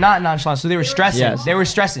they were not nonchalant. So they were stressing. Yes. They were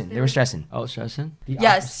stressing. They were stressing. Oh, stressing.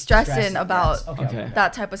 Yes, stressing about Yes. Okay.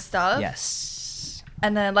 that type of stuff. Yes.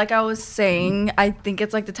 And then, like I was saying, I think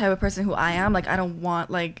it's like the type of person who I am. Like, I don't want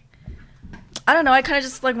like, I don't know. I kind of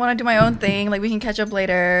just like want to do my own thing. Like, we can catch up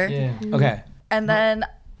later. Yeah. Okay. And then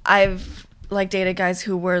I've like dated guys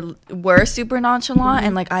who were super nonchalant,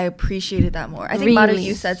 and like I appreciated that more. I think Madu, Really?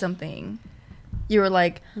 you said something. You were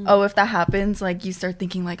like, oh, if that happens, like you start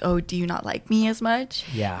thinking like, oh, do you not like me as much?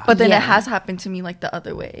 Yeah. But then Yeah. it has happened to me like the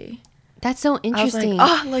other way. That's so I was interesting.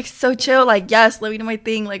 like, oh, like so chill. Like, yes, let me do my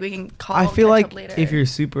thing. Like, we can call. I feel catch like up later. if you're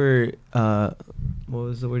super, what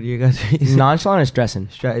was the word you guys were using? Nonchalant or stressing?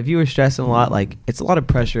 If you were stressing a lot, like it's a lot of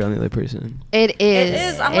pressure on the other person. It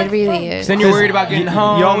is. is. I'm It like, really fuck. is. Then you're worried about getting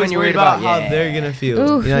home. You're always and you're worried about how yeah. they're gonna feel.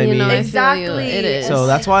 Oof, you know what I mean? I feel you. Exactly. It is. So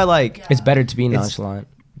that's why like It's better to be It's- nonchalant.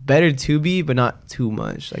 better to be, but not too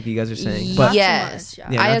much, like you guys are saying. But Not too yes,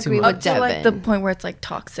 much, yeah. I not too agree much. with up to like the Devin. point where it's like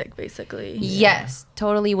toxic, basically. Yes,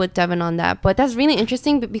 totally with Devin on that. But that's really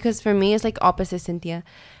interesting because for me, it's like opposite Cynthia.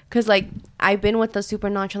 Because like I've been with a super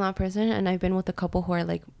nonchalant person and I've been with a couple who are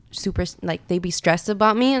like super, like they be stressed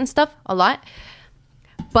about me and stuff a lot.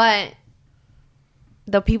 But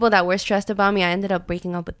the people that were stressed about me, I ended up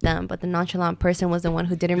breaking up with them. But the nonchalant person was the one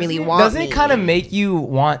who didn't really want Doesn't me. it kind of make you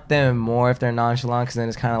want them more if they're nonchalant? Because then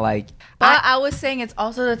it's kind of like, But I was saying it's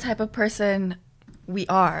also the type of person we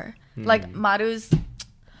are. Hmm. Like Maru's,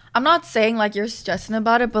 I'm not saying like you're stressing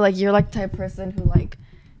about it, but like you're like the type of person who like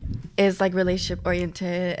is like relationship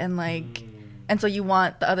oriented and like, Hmm. and so you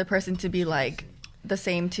want the other person to be like the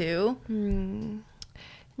same too.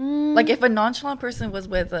 Like if a nonchalant person was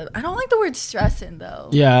with a, I don't like the word stressing though.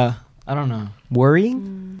 Yeah, I don't know.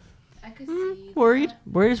 worrying, I could see. Worried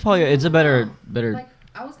is probably it's a better.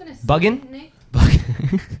 I was gonna say, bugging. Nick,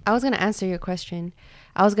 I was gonna answer your question.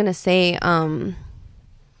 I was gonna say,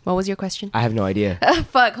 what was your question? I have no idea.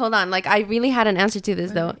 Fuck, hold on. Like I really had an answer to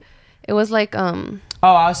this though. It was like, Oh,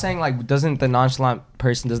 I was saying like, doesn't the nonchalant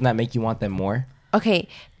person, doesn't that make you want them more? okay,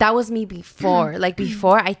 that was me before. Like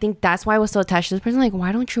before, I think that's why I was so attached to this person. Like,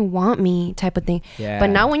 why don't you want me? Type of thing. Yeah. But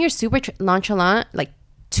now when you're super nonchalant, like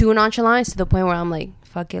too nonchalant, it's to the point where I'm like,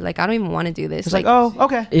 fuck it. Like I don't even want to do this. It's like, oh,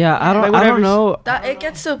 okay. Yeah, I don't. Like, I whatever. don't know. That it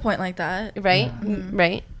gets to a point like that. right,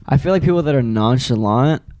 right. I feel like people that are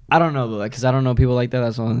nonchalant I don't know, though, because I don't know people like that.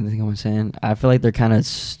 That's the only thing I'm saying. I feel like they're kind of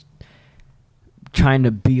trying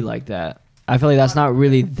to be like that. I feel like that's not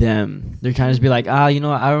really them. They're trying to just be like, you know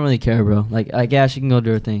what? I don't really care, bro. Like yeah, she can go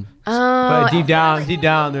do her thing. But deep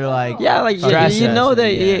down, they're like, Yeah, like you know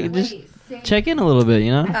that. Yeah, just check in a little bit,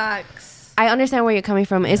 you know. I understand where you're coming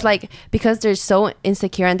from. It's like because they're so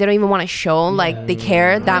insecure and they don't even want to show like they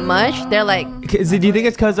care that much. They're like, do you think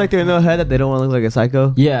it's because like they're in their head that they don't want to look like a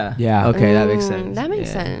psycho? Yeah. Okay, that makes sense. That makes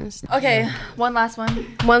sense. Okay, one last one.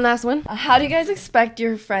 One last one. How do you guys expect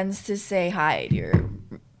your friends to say hi to your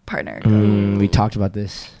partner? We talked about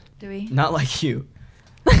this. Do we? Not like you.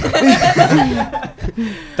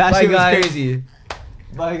 That shit was guys. crazy.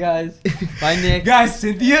 Bye, guys. Bye, Nick. Guys,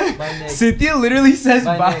 Cynthia. Bye, Nick. Cynthia literally says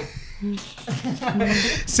Bye, bye. Nick.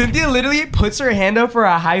 Cynthia literally puts her hand up for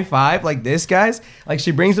a high five like this, guys. Like she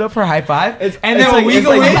brings it up for a high five, and then it's when like- we it's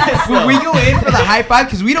go like in, yes, when though. we go in for the high five,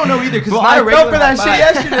 because we don't know either. Because Well, it's not I a regular fell for that high shit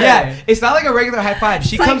five. yesterday. Yeah, it's not like a regular high five.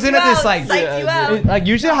 She comes in at this like, Psych you out. like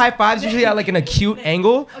usually high fives usually at like an acute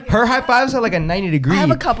angle. Her high fives are like a 90 degree. I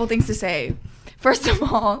have a couple things to say. First of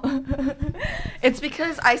all, it's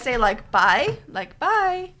because I say like bye,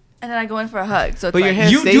 and then I go in for a hug. So it's But your like,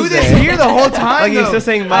 hand You stays do this there. here the whole time. Like you're though. still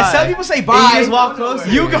saying I bye. saw people say And bye. you just walk closer.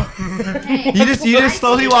 You go. You just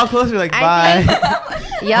slowly walk closer, like I bye.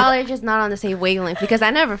 Y'all are just not on the same wavelength because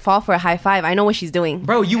I never fall for a high five. I know what she's doing.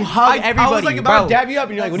 Bro, you hug everybody. I was like about bro. to dab you up,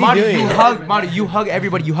 and you're like, what are Marty, you doing? you hug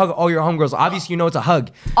everybody. You hug all your homegirls. Obviously, you know it's a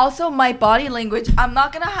hug. also my body language. I'm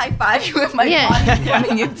not gonna high five you if my Yeah. body's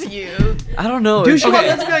coming into you. I don't know. Dude, It's- she okay.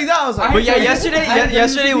 walked up to me like that. I was like, But yeah,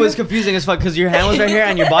 yesterday was confusing as fuck because your hand was right here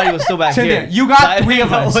and your body was still back Cynthia, here. you So I got didn't three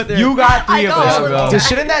of know us. what they're- You got three I of got us. all of them. So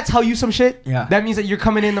shouldn't that tell you some shit? Yeah. That means that you're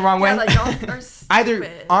coming in the wrong way. Yeah, like y'all are Either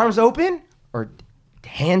stupid. arms open or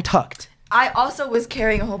hand tucked. I also was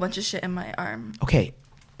carrying a whole bunch of shit in my arm. Okay,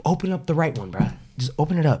 open up the right one, bruh. Just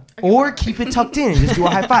open it up. Or keep it tucked in and just do a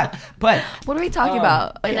high five. But, What are we talking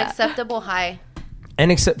about? An Yeah. acceptable high.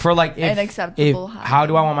 and except for like, if, An acceptable if- high. how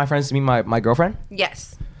do I want my friends to meet my girlfriend?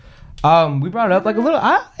 Yes. We brought it up like a little.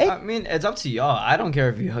 I mean, it's up to y'all. I don't care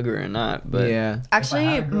if you hug her or not. But yeah.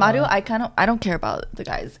 Actually, Mario, I don't care about the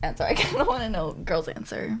guy's answer. I kind of want to know girl's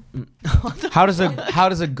answer. how does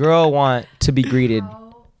a girl want to be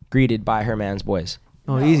greeted by her man's boys?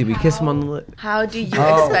 Oh, easy. We kiss him on the lip. How do you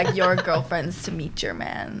Oh. expect your girlfriends to meet your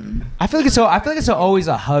man? I feel like it's always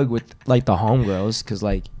a hug with like the homegirls, cause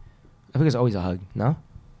like I think it's always a hug. No,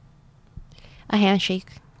 A handshake.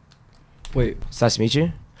 wait, it's nice to meet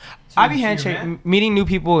you. I be handshake meeting new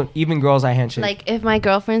people, even girls. I handshake. Like if my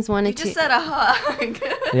girlfriends You wanted just to. said a hug.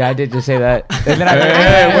 Yeah, I did just say that. And then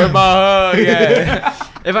where's my hug? Yeah.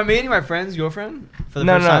 if I'm meeting my friend's girlfriend for the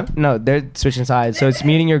no, first time, no, they're switching sides. So it's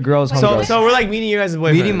meeting your girls, homegirls. So we're like meeting your guys'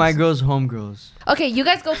 boyfriends. meeting my girl's homegirls. Okay, you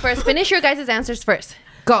guys go first. Finish your guys' answers first.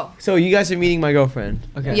 Go. So you guys are meeting my girlfriend.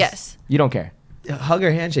 Okay. Yes. You don't care. Hug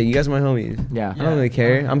or handshake. You guys are my homies. Yeah. I don't really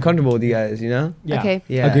care. I'm comfortable with you guys. You know. Yeah. Okay.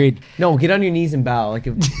 Yeah. Agreed. No, get on your knees and bow. Like,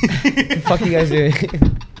 what the fuck you guys doing?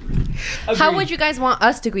 How would you guys want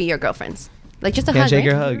us to greet your girlfriends? Like just a Handshake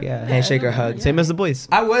hug, or right? hug. Yeah. Handshake or hug. Same as the boys.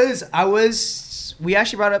 I was. We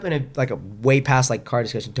actually brought up in a way past like car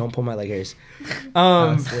discussion. Don't pull my leg hairs.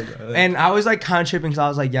 And I was like kind of tripping because I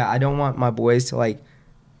was like, yeah, I don't want my boys to like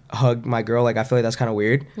hug my girl. Like I feel like that's kind of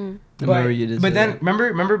weird. I remember you did But say then that.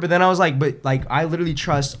 remember. But then I was like, but like I literally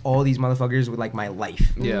trust all these motherfuckers with like my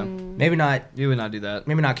life. Yeah, Maybe not. you would not do that.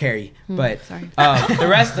 Maybe not Carrie, but Sorry. the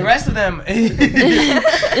rest of them,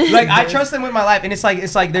 like I trust them with my life, and it's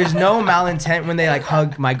like there's no malintent when they like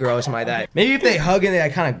hug my girl or something like that. Maybe if they hug and they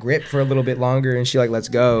like kind of grip for a little bit longer, and she like lets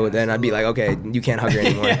go, then I'd be like, okay, you can't hug her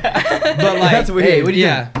anymore. But like, That's weird. hey, What do you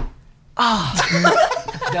yeah.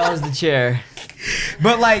 That was the chair.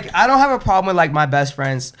 But like, I don't have a problem with like my best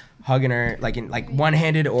friends hugging her like in like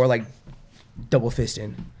one-handed or like double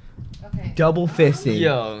fisting. Double fisting.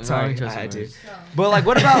 Yo, Sorry, no, I had to. But like,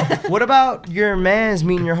 what about your man's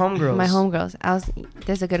meeting your homegirls? My homegirls.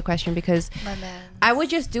 That's a good question because My man. I would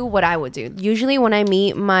just do what I would do. Usually when I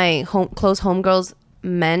meet my close homegirls,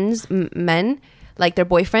 men, like their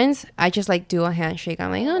boyfriends, I just like do a handshake.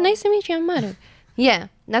 I'm like, oh, nice to meet you, I'm Maru. Yeah,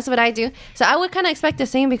 that's what I do. So I would kind of expect the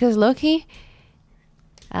same because low-key,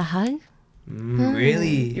 a hug?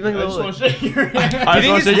 Really? You like a little. Do you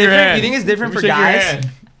think it's different for guys?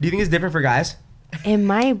 Do you think it's different for guys? It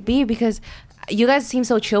might be because you guys seem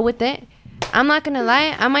so chill with it. I'm not gonna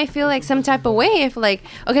lie, I might feel like some type of way if like,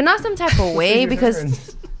 okay, not some type of way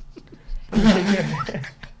because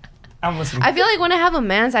I'm listening. I feel like when I have a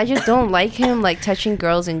man's, I just don't like him like touching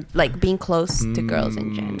girls and like being close to girls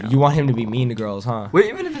in general. You want him to be mean to girls, huh? Wait,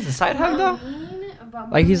 even if it's a side hug though?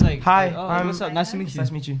 Like he's like, Hi, oh, I'm. what's up? Nice to meet you. Nice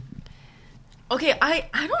to meet you. Okay, I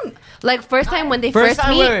don't. Like first time when they First first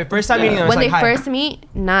time, meet. wait, first time meeting them. When it's they like, hi. first meet,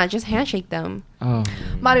 nah, just handshake them. Oh.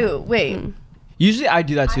 Maru, wait. Usually I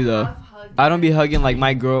do that too though. I don't be hugging like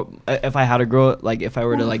my girl. If I had a girl, like if I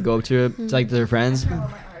were to like go up to her, to like to their friends,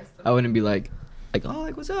 I wouldn't be like, oh,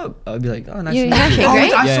 like what's up? I would be like, oh, nice You to meet handshake, you. Oh,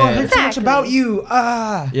 right? I Yeah, saw yeah. heard so much Exactly. about you.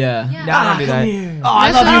 Yeah. Nah, I don't do that. Here. Oh,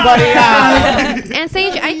 I love you, buddy. And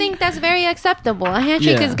Sage, I think that's very acceptable. A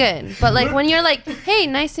handshake Yeah. is good. But like when you're like, hey,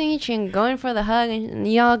 nice to meet you, and going for the hug,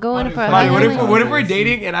 and y'all going for a Buddy, hug. what I'm if like, what if we're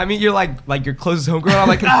dating and I meet your like your closest homegirl? I'm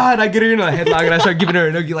like, and I get her in a headlock and I start giving her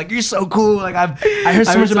a noogie. Like, you're so cool. Like I heard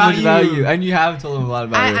so much about you. and you have told them a lot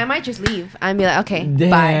about I it. might just leave and be like, okay, bye.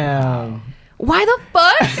 Damn. Why the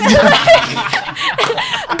fuck?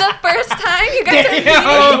 The first time you guys are meeting.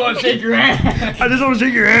 I want to shake your hand. I just want to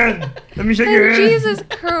shake your hand. Let me shake your hand. Jesus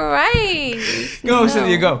Christ. Go,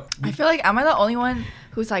 Cynthia, go. I feel like am I the only one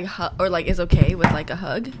who's like or like is okay with like a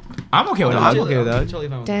hug? I'm okay with I'm that. okay with that. Totally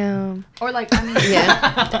fine with Damn. Or like I mean,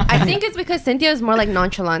 Yeah. I think it's because Cynthia is more like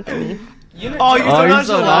nonchalant than me. Oh, you're so you're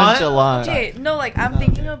so nonchalant. nonchalant. Okay, no, like I'm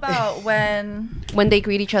thinking about when. When they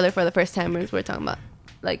greet each other for the first time, we're talking about.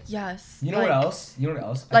 Like, Yes. You know like, what else? You know what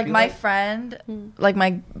else? I Like feel my friend, like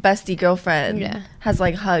my bestie girlfriend, Yeah. has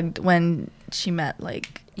like hugged when she met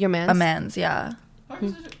like your man. a man's. Yeah.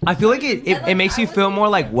 I feel like it makes you feel more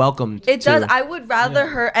like welcomed. It does. too. I would rather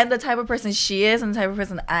her and the type of person she is and the type of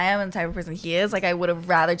person I am and the type of person he is. Like I would have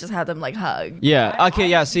rather just had them like hug. Yeah. Okay.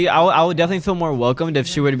 Yeah. See, I would definitely feel more welcomed if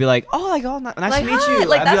she were to be like, "Oh, like, oh, nice Like, to meet hi, you."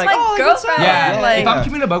 like, I'd be that's my "Oh, what's up?" girlfriend. Yeah, Like- if I'm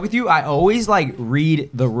keeping a bug with you, I always like read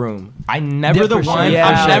the room. I never Yeah, the for sure. one. Yeah,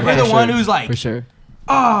 I'm for never sure, the for one sure. who's like, For sure.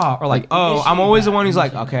 or like, oh. I'm always the one who's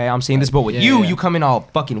like, okay, I'm seeing this, but with Yeah, you, yeah. you come in all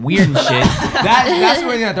fucking weird and shit. That's the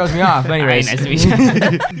only thing that throws me off. But anyways, Nice to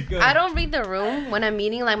meet you. I don't read the room when I'm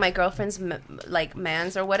meeting like my girlfriend's like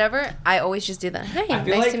mans or whatever. I always just do that. Hey,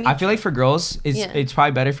 nice to meet I you. feel like for girls, Yeah. it's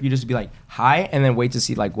probably better for you just to be like hi and then wait to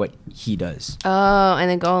see like what he does. Oh, and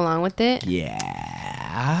then go along with it.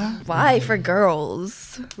 Yeah. Why for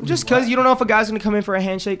girls? Just because you don't know if a guy's gonna come in for a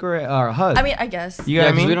handshake or a hug. I mean, I guess. You know what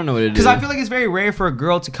I 'cause mean? we don't know what it Because is. I feel like it's very rare for a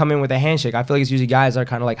girl to come in with a handshake. I feel like it's usually guys that are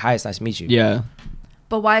kind of like, hi, it's nice to meet you. Yeah.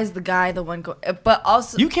 But why is the guy the one go? But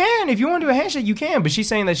also, You can. If you want to do a handshake, you can. But she's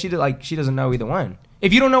saying that she doesn't know either one.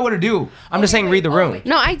 If you don't know what to do, I'm just saying read the room.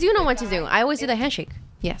 No, I do know what to do. I always do the handshake.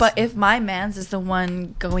 Yes. but if my man's is the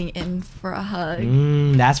one going in for a hug,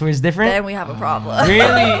 That's where it's different. then we have a problem.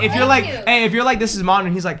 Really? If you're like, you. hey, if you're like, this is Mon,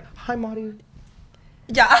 and he's like, hi, Monty.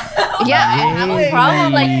 Yeah. yeah, I have a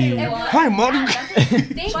problem. Like, Hi, Monty.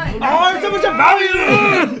 but Oh, so much about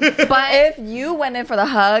you. If you went in for the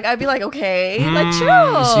hug, I'd be like, okay, like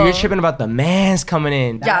chill. So you're tripping about the man's coming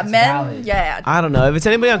in. Yeah, That's men. valid. Yeah. I don't know. If it's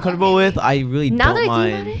anybody I'm comfortable with, I really now that don't I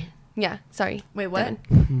think about mind. it, yeah. Sorry. Wait, what?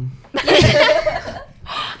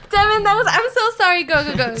 Devin. Devin, I'm so sorry. Go.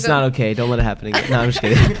 It's not okay. Don't let it happen again. No, I'm just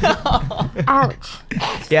kidding. Ouch.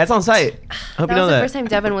 Yeah, it's on site. I hope That you know was the that. first time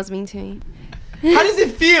Devin was mean to me. How does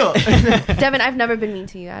it feel? Devin, I've never been mean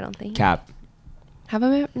to you. I don't think. Cap. Have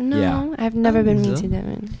I been? No, Yeah. I've never been mean so. to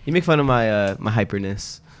Devin. You make fun of my my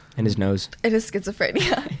hyperness. And his nose. It is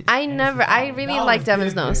schizophrenia. I really like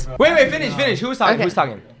Devin's nose. Wait, finish. Who was talking? Okay. Who's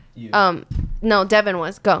talking? No, Devin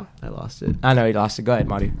was. Go. I lost it. I know he lost it. Go ahead,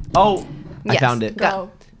 Marty. Oh, I Yes, found it.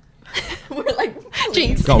 Go. We're like,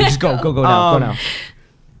 Jinx. Go, just go now. Go now.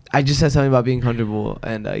 I just said something about being comfortable,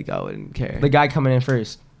 and I wouldn't care. The guy coming in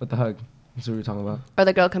first with the hug. That's what we were talking about. Or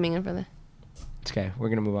the girl coming in for the. It's okay. We're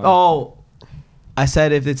gonna move on. Oh, I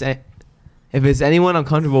said if it's anyone I'm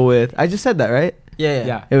comfortable with. I just said that, right?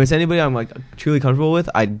 Yeah. If it's anybody I'm like truly comfortable with,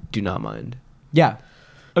 I do not mind. Yeah.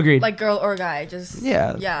 Agreed. like girl or guy, just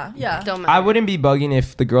Yeah. yeah. Don't matter. I wouldn't be bugging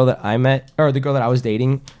if the girl that I met or the girl that I was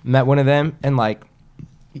dating met one of them and like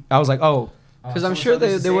I was like, oh. Because I'm sure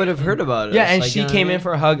they would have heard about it. Yeah, and she came in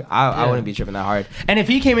for a hug. I wouldn't be tripping that hard. And if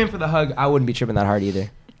he came in for the hug, I wouldn't be tripping that hard either.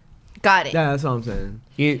 Got it. Yeah, that's all I'm saying.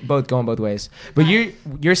 You both going both ways. But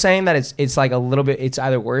you're saying that it's like a little bit. It's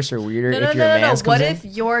either worse or weirder No. if your man's comes What in. if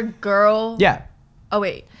your girl? Yeah, Oh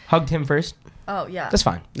wait. hugged him first. Oh yeah. That's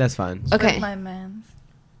fine. That's fine. Okay. With my man's.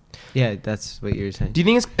 Yeah, that's what you're saying. Do you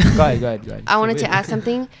think it's? Go ahead. I wanted to ask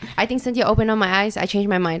something. I think Cynthia opened up my eyes. I changed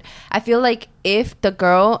my mind. I feel like if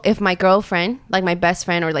my girlfriend, like my best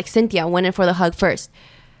friend or like Cynthia went in for the hug first,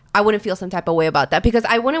 I wouldn't feel some type of way about that because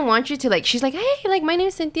I wouldn't want you to like, she's like, hey, like my name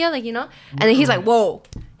is Cynthia, like, you know? And then he's like, whoa,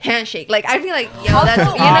 handshake. Like I'd be like, yo, that's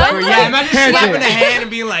Awkward. Yeah, imagine Handshake. slapping the hand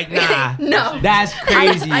and being like, nah. No. That's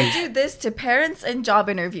crazy. I do this to parents and job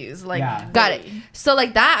interviews. Like, Yeah. Got it. So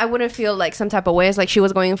like that, I wouldn't feel like some type of way. It's like she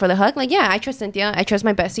was going in for the hug. Like, yeah, I trust Cynthia. I trust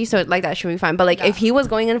my bestie. So like that should be fine. But like if he was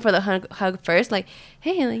going in for the hug first, like,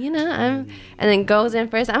 hey, like, and then goes in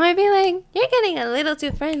first, I might be like, you're getting a little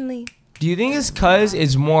too friendly. Do you think it's because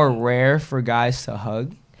it's more rare for guys to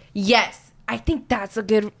hug? Yes, I think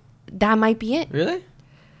that might be it. Really?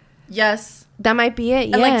 yes. That might be it.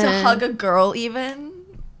 Yeah. And like to hug a girl even.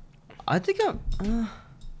 I think I'm.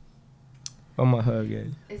 I'm a hug, guys.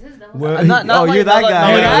 Is this that Not like- you're that not like-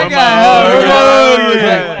 guy. not like that that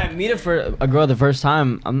guy. Like, when I meet a girl the first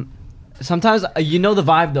time, sometimes you know the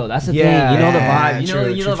vibe though. That's the thing. You know the vibe. True,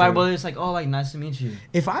 You know the true. vibe. Whether it's like, oh, like nice to meet you.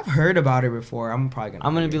 If I've heard about it before, I'm probably gonna.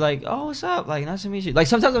 I'm gonna be like, oh, what's up? Like, nice to meet you. Like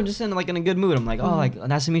sometimes I'm just in like in a good mood. I'm like, oh, like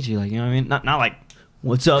nice to meet you. Like, you know what I mean? Not like,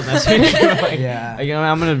 what's up? Nice to meet you. Like, Yeah. Like, you know,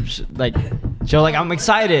 I'm gonna like show like I'm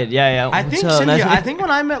excited. Yeah. I What's think, up? Cynthia, Nice to I meet- think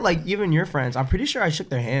when I met like even your friends, I'm pretty sure I shook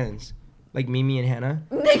their hands, like Mimi and Hannah.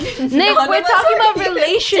 Nick, we're talking about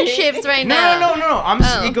relationships right now.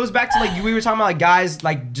 No. It goes back to like we were talking about like guys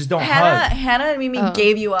like just don't hug. Hannah and Mimi Oh.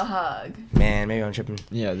 gave you a hug. Man, maybe I'm tripping.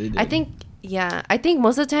 Yeah, they did. I think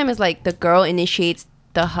most of the time it's like the girl initiates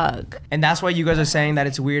the hug. And that's why you guys are saying that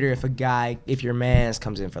it's weirder if your man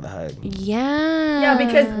comes in for the hug. Yeah. Yeah,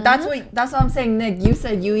 because that's what I'm saying, Nick. You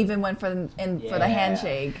said you even went for the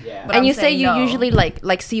handshake. Yeah. But and I'm you say saying you no. usually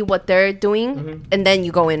like see what they're doing, and then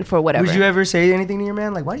you go in for whatever. Would you ever say anything to your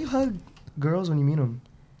man? Like, why do you hug girls when you meet them?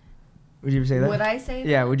 Would you ever say that? Would I say?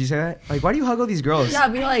 Yeah, would you say that? Like, why do you hug all these girls? Yeah,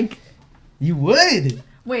 I'd be like, You would.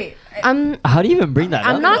 wait. How do you even bring that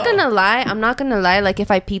up? I'm not gonna lie. Like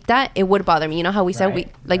if I peep that, it would bother me. You know how we said me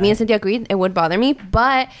and Cynthia agreed it would bother me,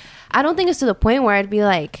 but I don't think it's to the point where I'd be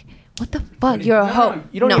like, "What the fuck? You're a hoe."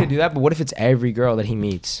 You don't need to do that. But what if it's every girl that he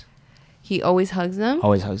meets? He always hugs them.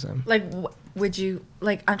 Always hugs them. Like, would you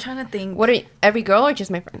like? I'm trying to think. What are every girl or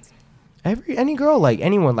just my friends? Any girl, like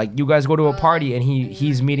anyone, like you guys go to a party and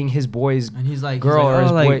he's meeting his boys. And he's like, Girl or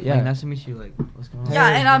his boy, like, yeah. nice to meet you. Like, what's going on? Yeah,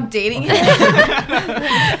 and I'm dating him.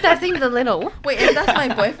 That seems a little. Wait, if that's my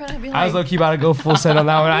boyfriend, I'd be like, I was low key about to go full set on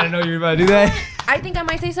that one. I didn't know you were about to do that. I think I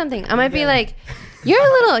might say something. I might be like, "You're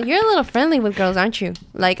a little friendly with girls, aren't you?"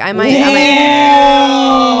 Like I might.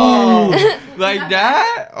 Like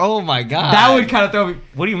that? Oh my god. That would kind of throw me.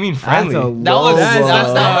 What do you mean friendly? That's a That was low that's blow.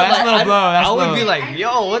 that's That's a little blow. That's I would low. be like,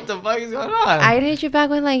 yo, what the fuck is going on? I'd hit you back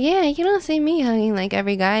with like, "Yeah, you don't see me hugging like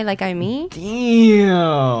every guy like I meet."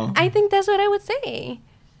 Damn. I think that's what I would say.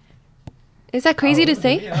 Is that crazy to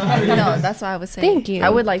say? no, that's what I was saying. Thank you. I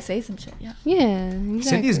would like say some shit. Yeah. Yeah. Exactly.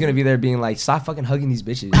 Cynthia's gonna be there being like, stop fucking hugging these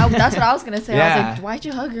bitches. That's what I was gonna say. I Yeah. was like, why'd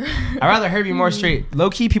you hug her? I'd rather her be more straight. Low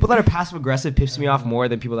key, people that are passive aggressive piss me off more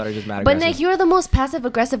than people that are just mad But aggressive. Nick, you're the most passive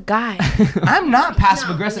aggressive guy. I'm not passive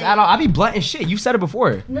aggressive at all. I be blunt as shit. You said it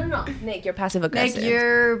before. No. Nick, you're passive aggressive. Nick,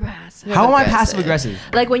 you're passive. How am I passive aggressive?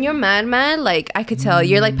 like when you're mad, like I could tell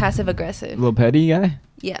you're like passive aggressive. Little petty guy?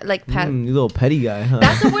 Yeah, like You little petty guy, huh?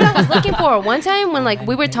 That's the word I was looking for. One time when like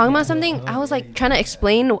we were talking about something, I was like trying to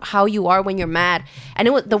explain how you are when you're mad, and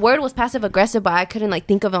the word was passive aggressive, but I couldn't like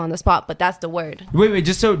think of it on the spot. But that's the word. Wait.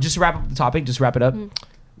 Just to wrap up the topic. Just wrap it up.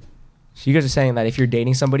 So you guys are saying that if you're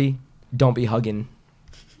dating somebody, don't be hugging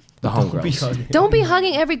the homegirls. Don't be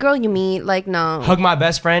hugging every girl you meet. Like no, Hug my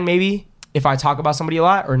best friend maybe if I talk about somebody a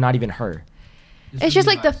lot, or not even her. it's just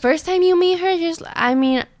like the first time you meet her. Just I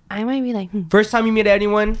mean, I might be like, First time you meet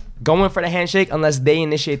anyone, go in for the handshake unless they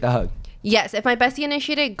initiate the hug. yes. If my bestie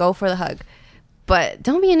initiated, go for the hug, but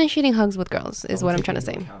don't be initiating hugs with girls. Is what I'm trying to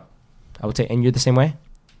say. I would say, and you're the same way?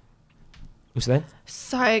 What's that?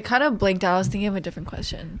 Sorry, I kind of blanked out. I was thinking of a different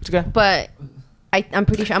question. It's okay. But I'm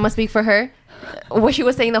pretty sure I'm gonna speak for her. What she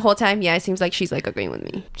was saying the whole time, yeah, it seems like she's like agreeing with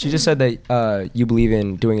me. She just said that you believe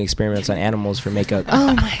in doing experiments on animals for makeup.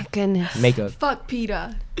 Oh my goodness. Makeup. Fuck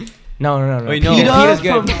PETA. No. Wait, no. PETA's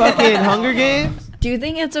from good. fucking Hunger Games? Do you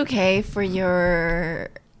think it's okay for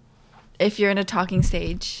if you're in a talking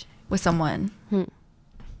stage with someone?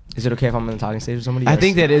 Is it okay if I'm in the talking stage with somebody? I Yes.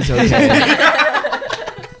 think that is okay.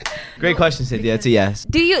 Great question, Cynthia. It's a yes.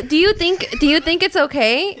 Do you think it's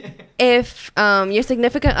okay if your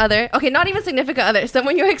significant other, okay, not even significant other,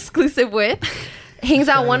 someone you're exclusive with, hangs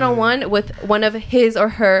out one-on-one with one of his or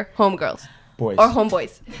her homegirls Boys. or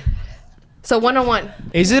homeboys? So one-on-one.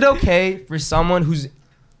 Is it okay for someone who's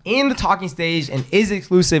in the talking stage and is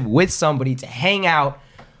exclusive with somebody to hang out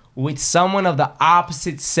with someone of the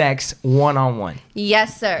opposite sex one-on-one?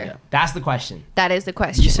 Yes, sir. That's the question. That is the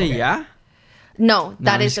question. You say yeah? No,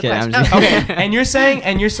 that I'm is just the kidding, I'm question. just Okay,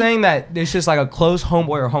 and you're saying that it's just like a close homeboy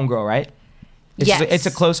or homegirl, right? It's Yes. It's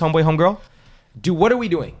a close homeboy homegirl. What are we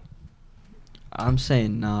doing? I'm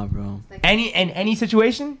saying nah, bro. Any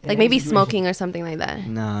situation? Like maybe smoking or something like that.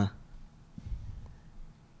 Nah.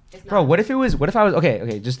 Bro, what if I was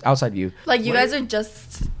okay, just outside view. Like you guys are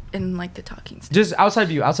just in like the talking stage. Just outside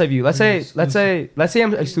view. Let's say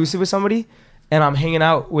I'm exclusive with somebody and I'm hanging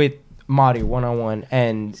out with Mari one-on-one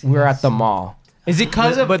and we're at the mall. Is it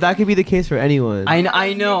cuz of But that could be the case for anyone. I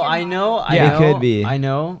know. Yeah, it could be. I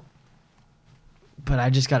know. But I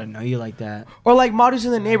just gotta know you like that. or like Maru's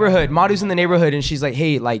in the neighborhood and she's like,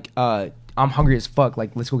 "Hey, like I'm hungry as fuck.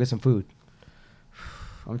 Like let's go get some food."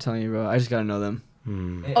 I'm telling you, bro. I just gotta know them.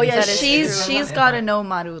 Oh yeah, That is she's gotta know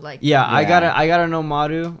Maru like. Yeah, Yeah. I gotta know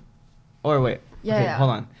Maru. Or wait. Yeah, Okay, yeah.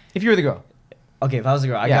 hold on. If you were the girl. Okay, if I was a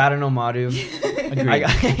girl, I Yeah. gotta know Maru. Agreed.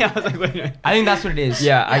 I was like, wait. I think that's what it is.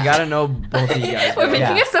 Yeah, I gotta know both of you guys. We're bro.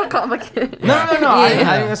 making Yeah. it so complicated. No. I think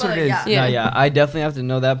Yeah. that's what it is. Yeah. Yeah. Yeah, I definitely have to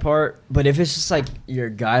know that part. But if it's just like your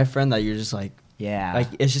guy friend that you're just like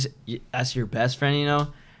it's just that's your best friend, you know,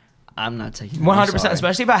 I'm not taking that. I'm 100%. sorry.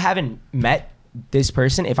 Especially if I haven't met this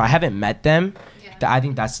person. If I haven't met them, I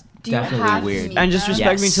think that's Do you definitely have to weird. meet And just them?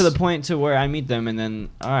 respect me to Yes. the point to where I meet them, and then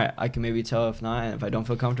all right, I can maybe tell if not, and if I don't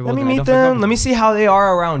feel comfortable. Let me then I meet don't feel them. Let comfortable. me see how they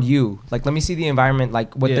are around you. Like, let me see the environment,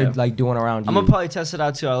 like what Yeah. they're like doing around you. I'm gonna probably test it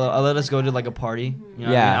out too. I'll let us go to like a party. You know what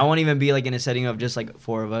I Yeah. mean? I won't even be like in a setting of just like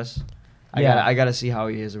 4 of us. Yeah. I gotta see how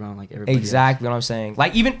he is around like everybody. Exactly what I'm saying.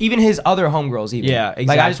 Like even his other homegirls, even. Yeah, exactly.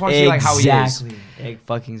 Like I just want to see like how he is.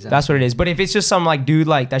 Fucking exactly. That's what it is. But if it's just some like dude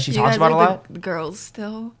like that she You talks guys about a are lot, the girls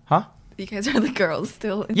still. huh? You guys are the girls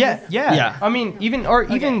still. in Yeah, this? yeah. I mean,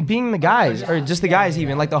 even being the guys or just the guys,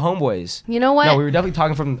 even like the homeboys. You know what? No, we were definitely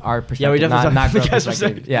talking from our perspective. Yeah, we definitely not talking from girl the guys'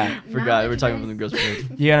 perspective. perspective. Yeah, Forgot we're talking from the girls'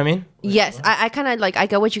 perspective. you know what I mean? Yes, I kind of like I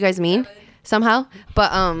get what you guys mean somehow,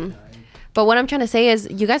 but what I'm trying to say is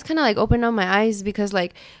you guys kind of like opened up my eyes because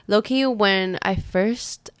like low key when I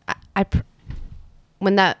first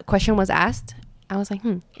when that question was asked, I was like,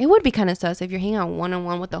 it would be kind of sus if you're hanging out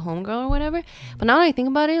one-on-one with a homegirl or whatever. But now that I think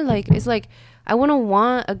about it, like it's like I wouldn't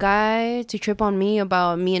want a guy to trip on me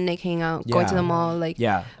about me and Nick hanging out, going to Yeah. the mall, like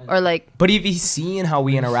Yeah. or like. But if he's seeing how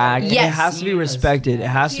we interact, Yes. It has to be respected. It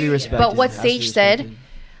has to be respected. But what It has to be Sage said, respected.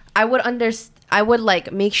 I would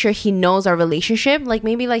like make sure he knows our relationship. Like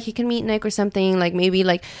maybe like he can meet Nick or something. Like maybe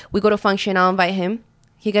like we go to a function, I'll invite him.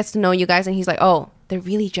 He gets to know you guys and he's like, oh, they're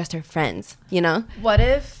really just her friends, you know? What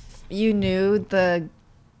if you knew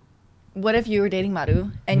what if you were dating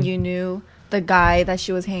Maru and you knew the guy that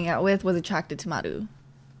she was hanging out with was attracted to Maru,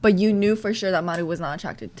 but you knew for sure that Maru was not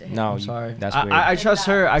attracted to him? no, I'm sorry. That's weird. I trust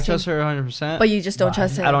her. I trust her 100%. But you just don't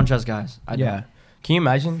trust him. I don't trust guys. I don't. yeah. Can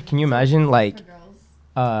you imagine like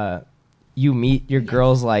you meet your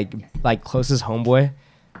girl's like closest homeboy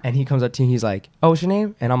and he comes up to you, he's like, oh, what's your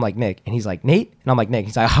name? And I'm like, Nick. And he's like, Nate? And I'm like, Nick.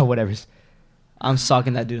 He's like, oh, whatever. I'm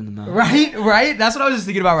socking that dude in the mouth. Right? That's what I was just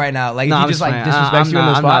thinking about right now. Like, Nah, if I'm he just just like playing. disrespects you in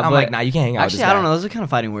the I'm spot, not, I'm but- like, nah, you can't hang out with Actually, this I guy. don't know. Those are kind of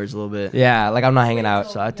fighting words a little bit. Yeah, like I'm not hanging out.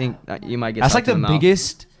 So I think you might get. That's like socked in the mouth.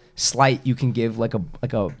 biggest slight you can give like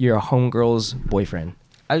a your homegirl's boyfriend.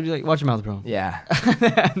 I'd be like, watch your mouth, bro. Yeah.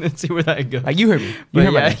 And then see where that goes. Like you heard me. You But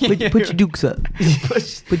heard yeah, my yeah. Put your dukes up.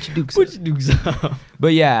 Put your dukes up. Put your dukes up.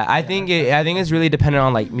 But yeah, I think it's really dependent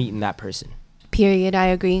on like meeting that person. Period. I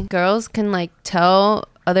agree. Girls can like tell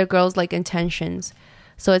other girls like intentions.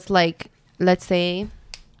 So it's like, let's say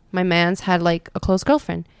my man's had like a close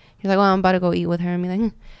girlfriend. He's like, well, I'm about to go eat with her. And be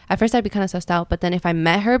like, At first I'd be kind of sussed out. But then if I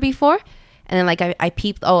met her before and then like I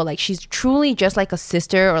peeped, oh, like she's truly just like a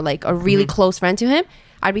sister or like a really close friend to him,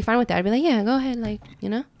 I'd be fine with that. I'd be like, yeah, go ahead. Like, you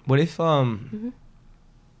know? What if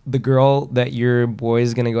the girl that your boy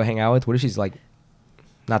is gonna go hang out with, what if she's like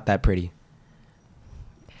not that pretty?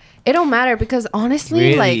 It don't matter because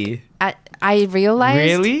honestly, Really? like I realized.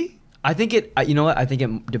 Really? I think it. You know what? I think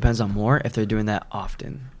it depends on more if they're doing that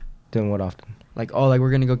often. Doing what often? Like, oh, like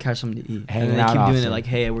we're gonna go catch something to eat, Hanging and then they out keep doing often. it. Like,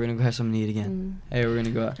 hey, we're gonna go catch something to eat again. Hey, we're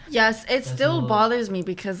gonna go out. Yes, it still bothers me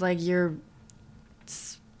because like you're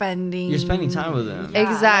spending time with them.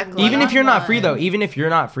 Exactly. Even if you're not free though, one-on-one. even if you're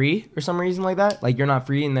not free for some reason like that, like you're not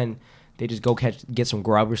free and then they just go get some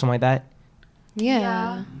grub or something like that.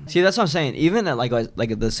 Yeah. See, that's what I'm saying. Even at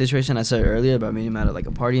like the situation I said earlier about meeting him at like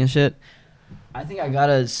a party and shit. I think I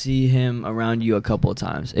gotta see him around you a couple of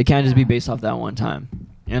times. It can't just be based off that one time.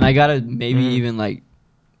 And I gotta maybe even like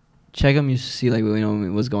check him. You see like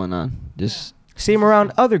what's going on. Just See him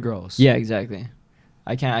around other girls. yeah, exactly.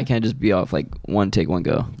 I can't just be off like one take, one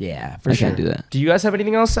go. Yeah, for I sure. can't do that. Do you guys have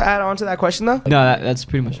anything else to add on to that question though? No, that's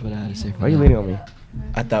pretty much what I had to say. For Why are you now. leaning on me?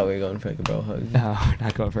 I thought we were going for like a bro hug. No,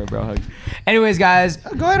 not going for a bro hug. Anyways, guys,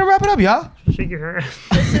 go ahead and wrap it up, y'all.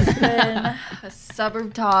 This has been a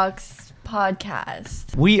Suburb Talks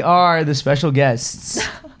podcast. We are the special guests.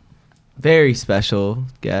 very special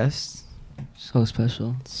guest. So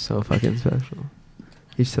special. So fucking special.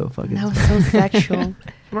 He's so fucking That was special.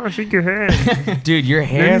 so sexual. Dude, your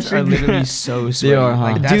hands are literally so sweaty. They are, huh?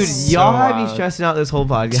 Like, Dude, that's y'all so had me wild. stressing out this whole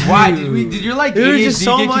podcast. Why? Did you're like There was just ADHD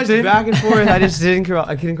so get much kicked in? back and forth. I just didn't.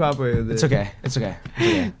 I couldn't cooperate with it. It's okay. It's okay.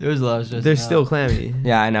 There was a lot of stress. They're still clammy.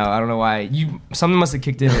 Yeah, I know. I don't know why. Something must have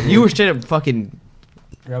kicked in. You were straight up fucking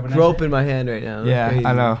rubbing groping my hand right now. Yeah, Crazy.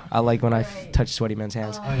 I know. I like when I touch sweaty men's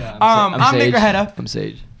hands. Oh, yeah, I'm Nick Head Up. I'm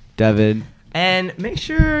Sage. David. And make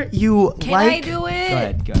sure you Can like. I do it? Go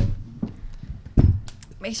ahead. Go ahead.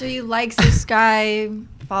 Make sure you like, subscribe,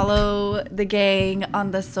 follow the gang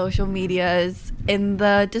on the social medias in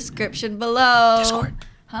the description below. Discord.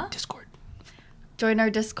 Huh? Discord. Join our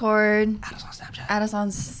Discord. Add us on Snapchat. Add us on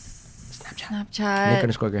Nick Snapchat.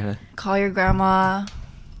 _ Greta. Call your grandma.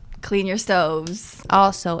 Clean your stoves.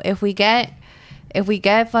 Also, if we get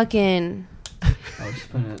fucking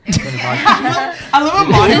I love how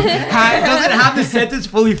Monty doesn't have the sentence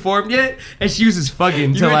fully formed yet, and she uses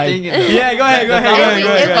fucking to were like. thinking, though. Yeah, go ahead. Go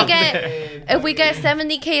ahead. if we get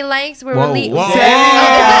 70K likes, we're Whoa, releasing. whoa,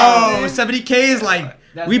 Oh, whoa. 70K is like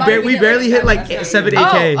we Monty barely hit like that's 7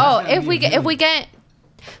 8K. if we get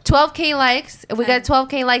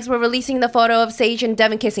 12K likes, we're releasing the photo of Sage and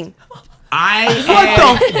Devin kissing. I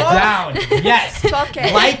am down. Yes.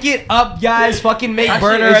 12K. Like it up, guys. Fucking make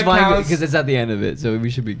Actually, burner it's fine accounts. because it's at the end of it, so we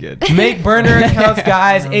should be good. Make burner accounts,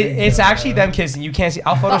 guys. It's actually them kissing. You can't see.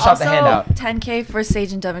 I'll But Photoshop the handout. 10K for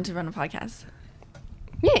Sage and Devin to run a podcast.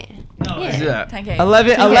 Yeah. Let's do that. 10K.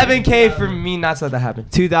 11K for me not to let that happen.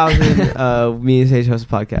 2000. Me and Sage host a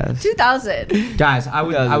podcast. 2,000. Guys, I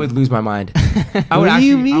would lose my mind. What do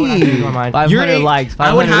you mean? I would actually lose my mind. 500 likes.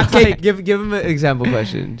 I would 500 have to. Okay, give him an example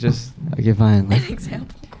question. Just Okay, fine. Like,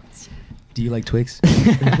 Example. Do you like Twix?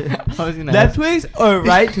 I was gonna left ask. Twix or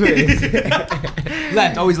right Twix?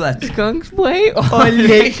 Left, always left. Skunk's way or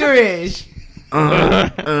licorice?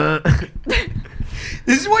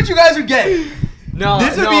 This is what you guys would get. No,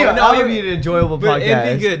 This would be an enjoyable But podcast.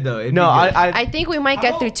 it'd be good though. It'd No, be good. I think we might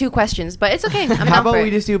get through 2 questions, but it's okay. I'm How down about for we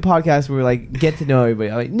it. just do a podcast where we like get to know everybody?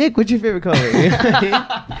 I'm like, Nick, what's your favorite color?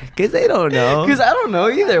 Because they don't know. Because I don't know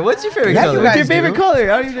either. What's your favorite Yeah, color? you What's guys your favorite do.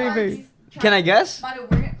 color? I don't even know your favorite. Can I guess?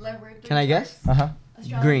 Can I guess?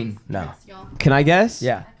 Green. No. Can I guess?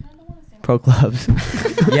 Yeah. Pro clubs.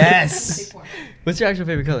 Yes. What's your actual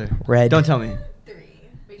favorite color? Red. Don't tell me.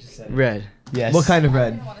 Red. Yes. What kind of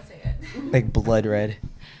red? Like blood red.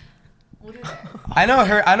 I know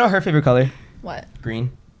her favorite color. What?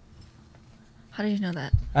 Green. How did you know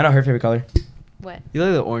that? I know her favorite color. What? You look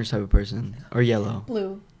like the orange type of person. Or yellow.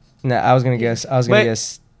 Blue. No, I was gonna guess. Wait. I was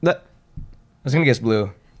gonna guess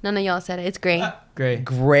blue. None of y'all said it. It's gray. Gray.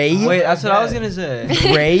 Gray. Wait, that's what I was gonna say.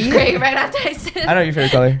 Gray. Gray right after I said. I know your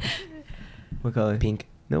favorite color. What color? Pink.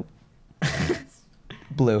 Nope.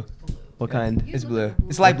 Blue. What kind? It's blue.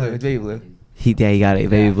 It's light blue. It's baby blue. Yeah, you got it,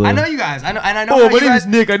 baby blue. I know you guys. I know. And I know. Oh, how my you name guys, is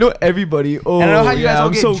Nick. I know everybody. Oh, and I know how you guys yeah, all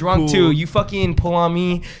I'm get so drunk cool. too. You fucking pull on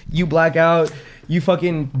me. You black out. You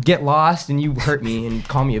fucking get lost and you hurt me and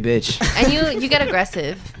call me a bitch. And you get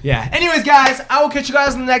aggressive. Yeah. Anyways, guys, I will catch you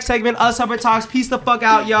guys in the next segment. Us Humber Talks. Peace the fuck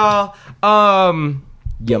out, y'all.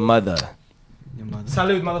 Your mother.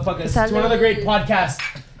 Salud, motherfuckers. Salud. To another great podcast.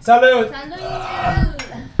 Salud.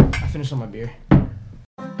 I finished on my beer.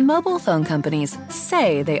 Mobile phone companies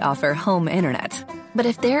say they offer home internet. But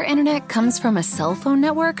if their internet comes from a cell phone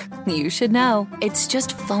network, you should know. It's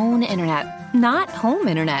just phone internet, not home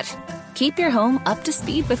internet. Keep your home up to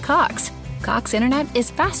speed with Cox. Cox internet is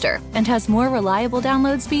faster and has more reliable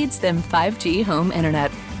download speeds than 5G home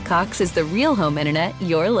internet. Cox is the real home internet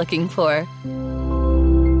you're looking for.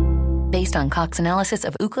 Based on Cox analysis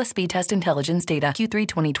of Ookla speed test intelligence data Q3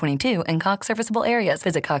 2022 and Cox serviceable areas,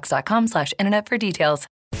 visit cox.com/internet for details.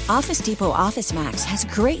 Office Depot Office Max has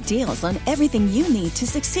great deals on everything you need to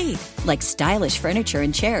succeed, like stylish furniture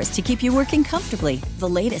and chairs to keep you working comfortably, the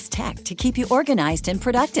latest tech to keep you organized and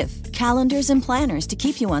productive, calendars and planners to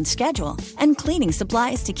keep you on schedule, and cleaning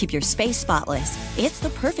supplies to keep your space spotless. It's the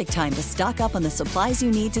perfect time to stock up on the supplies you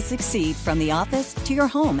need to succeed, from the office to your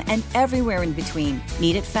home and everywhere in between.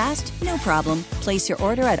 Need it fast? No problem. Place your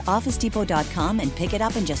order at OfficeDepot.com and pick it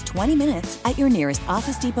up in just 20 minutes at your nearest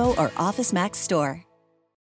Office Depot or Office Max store.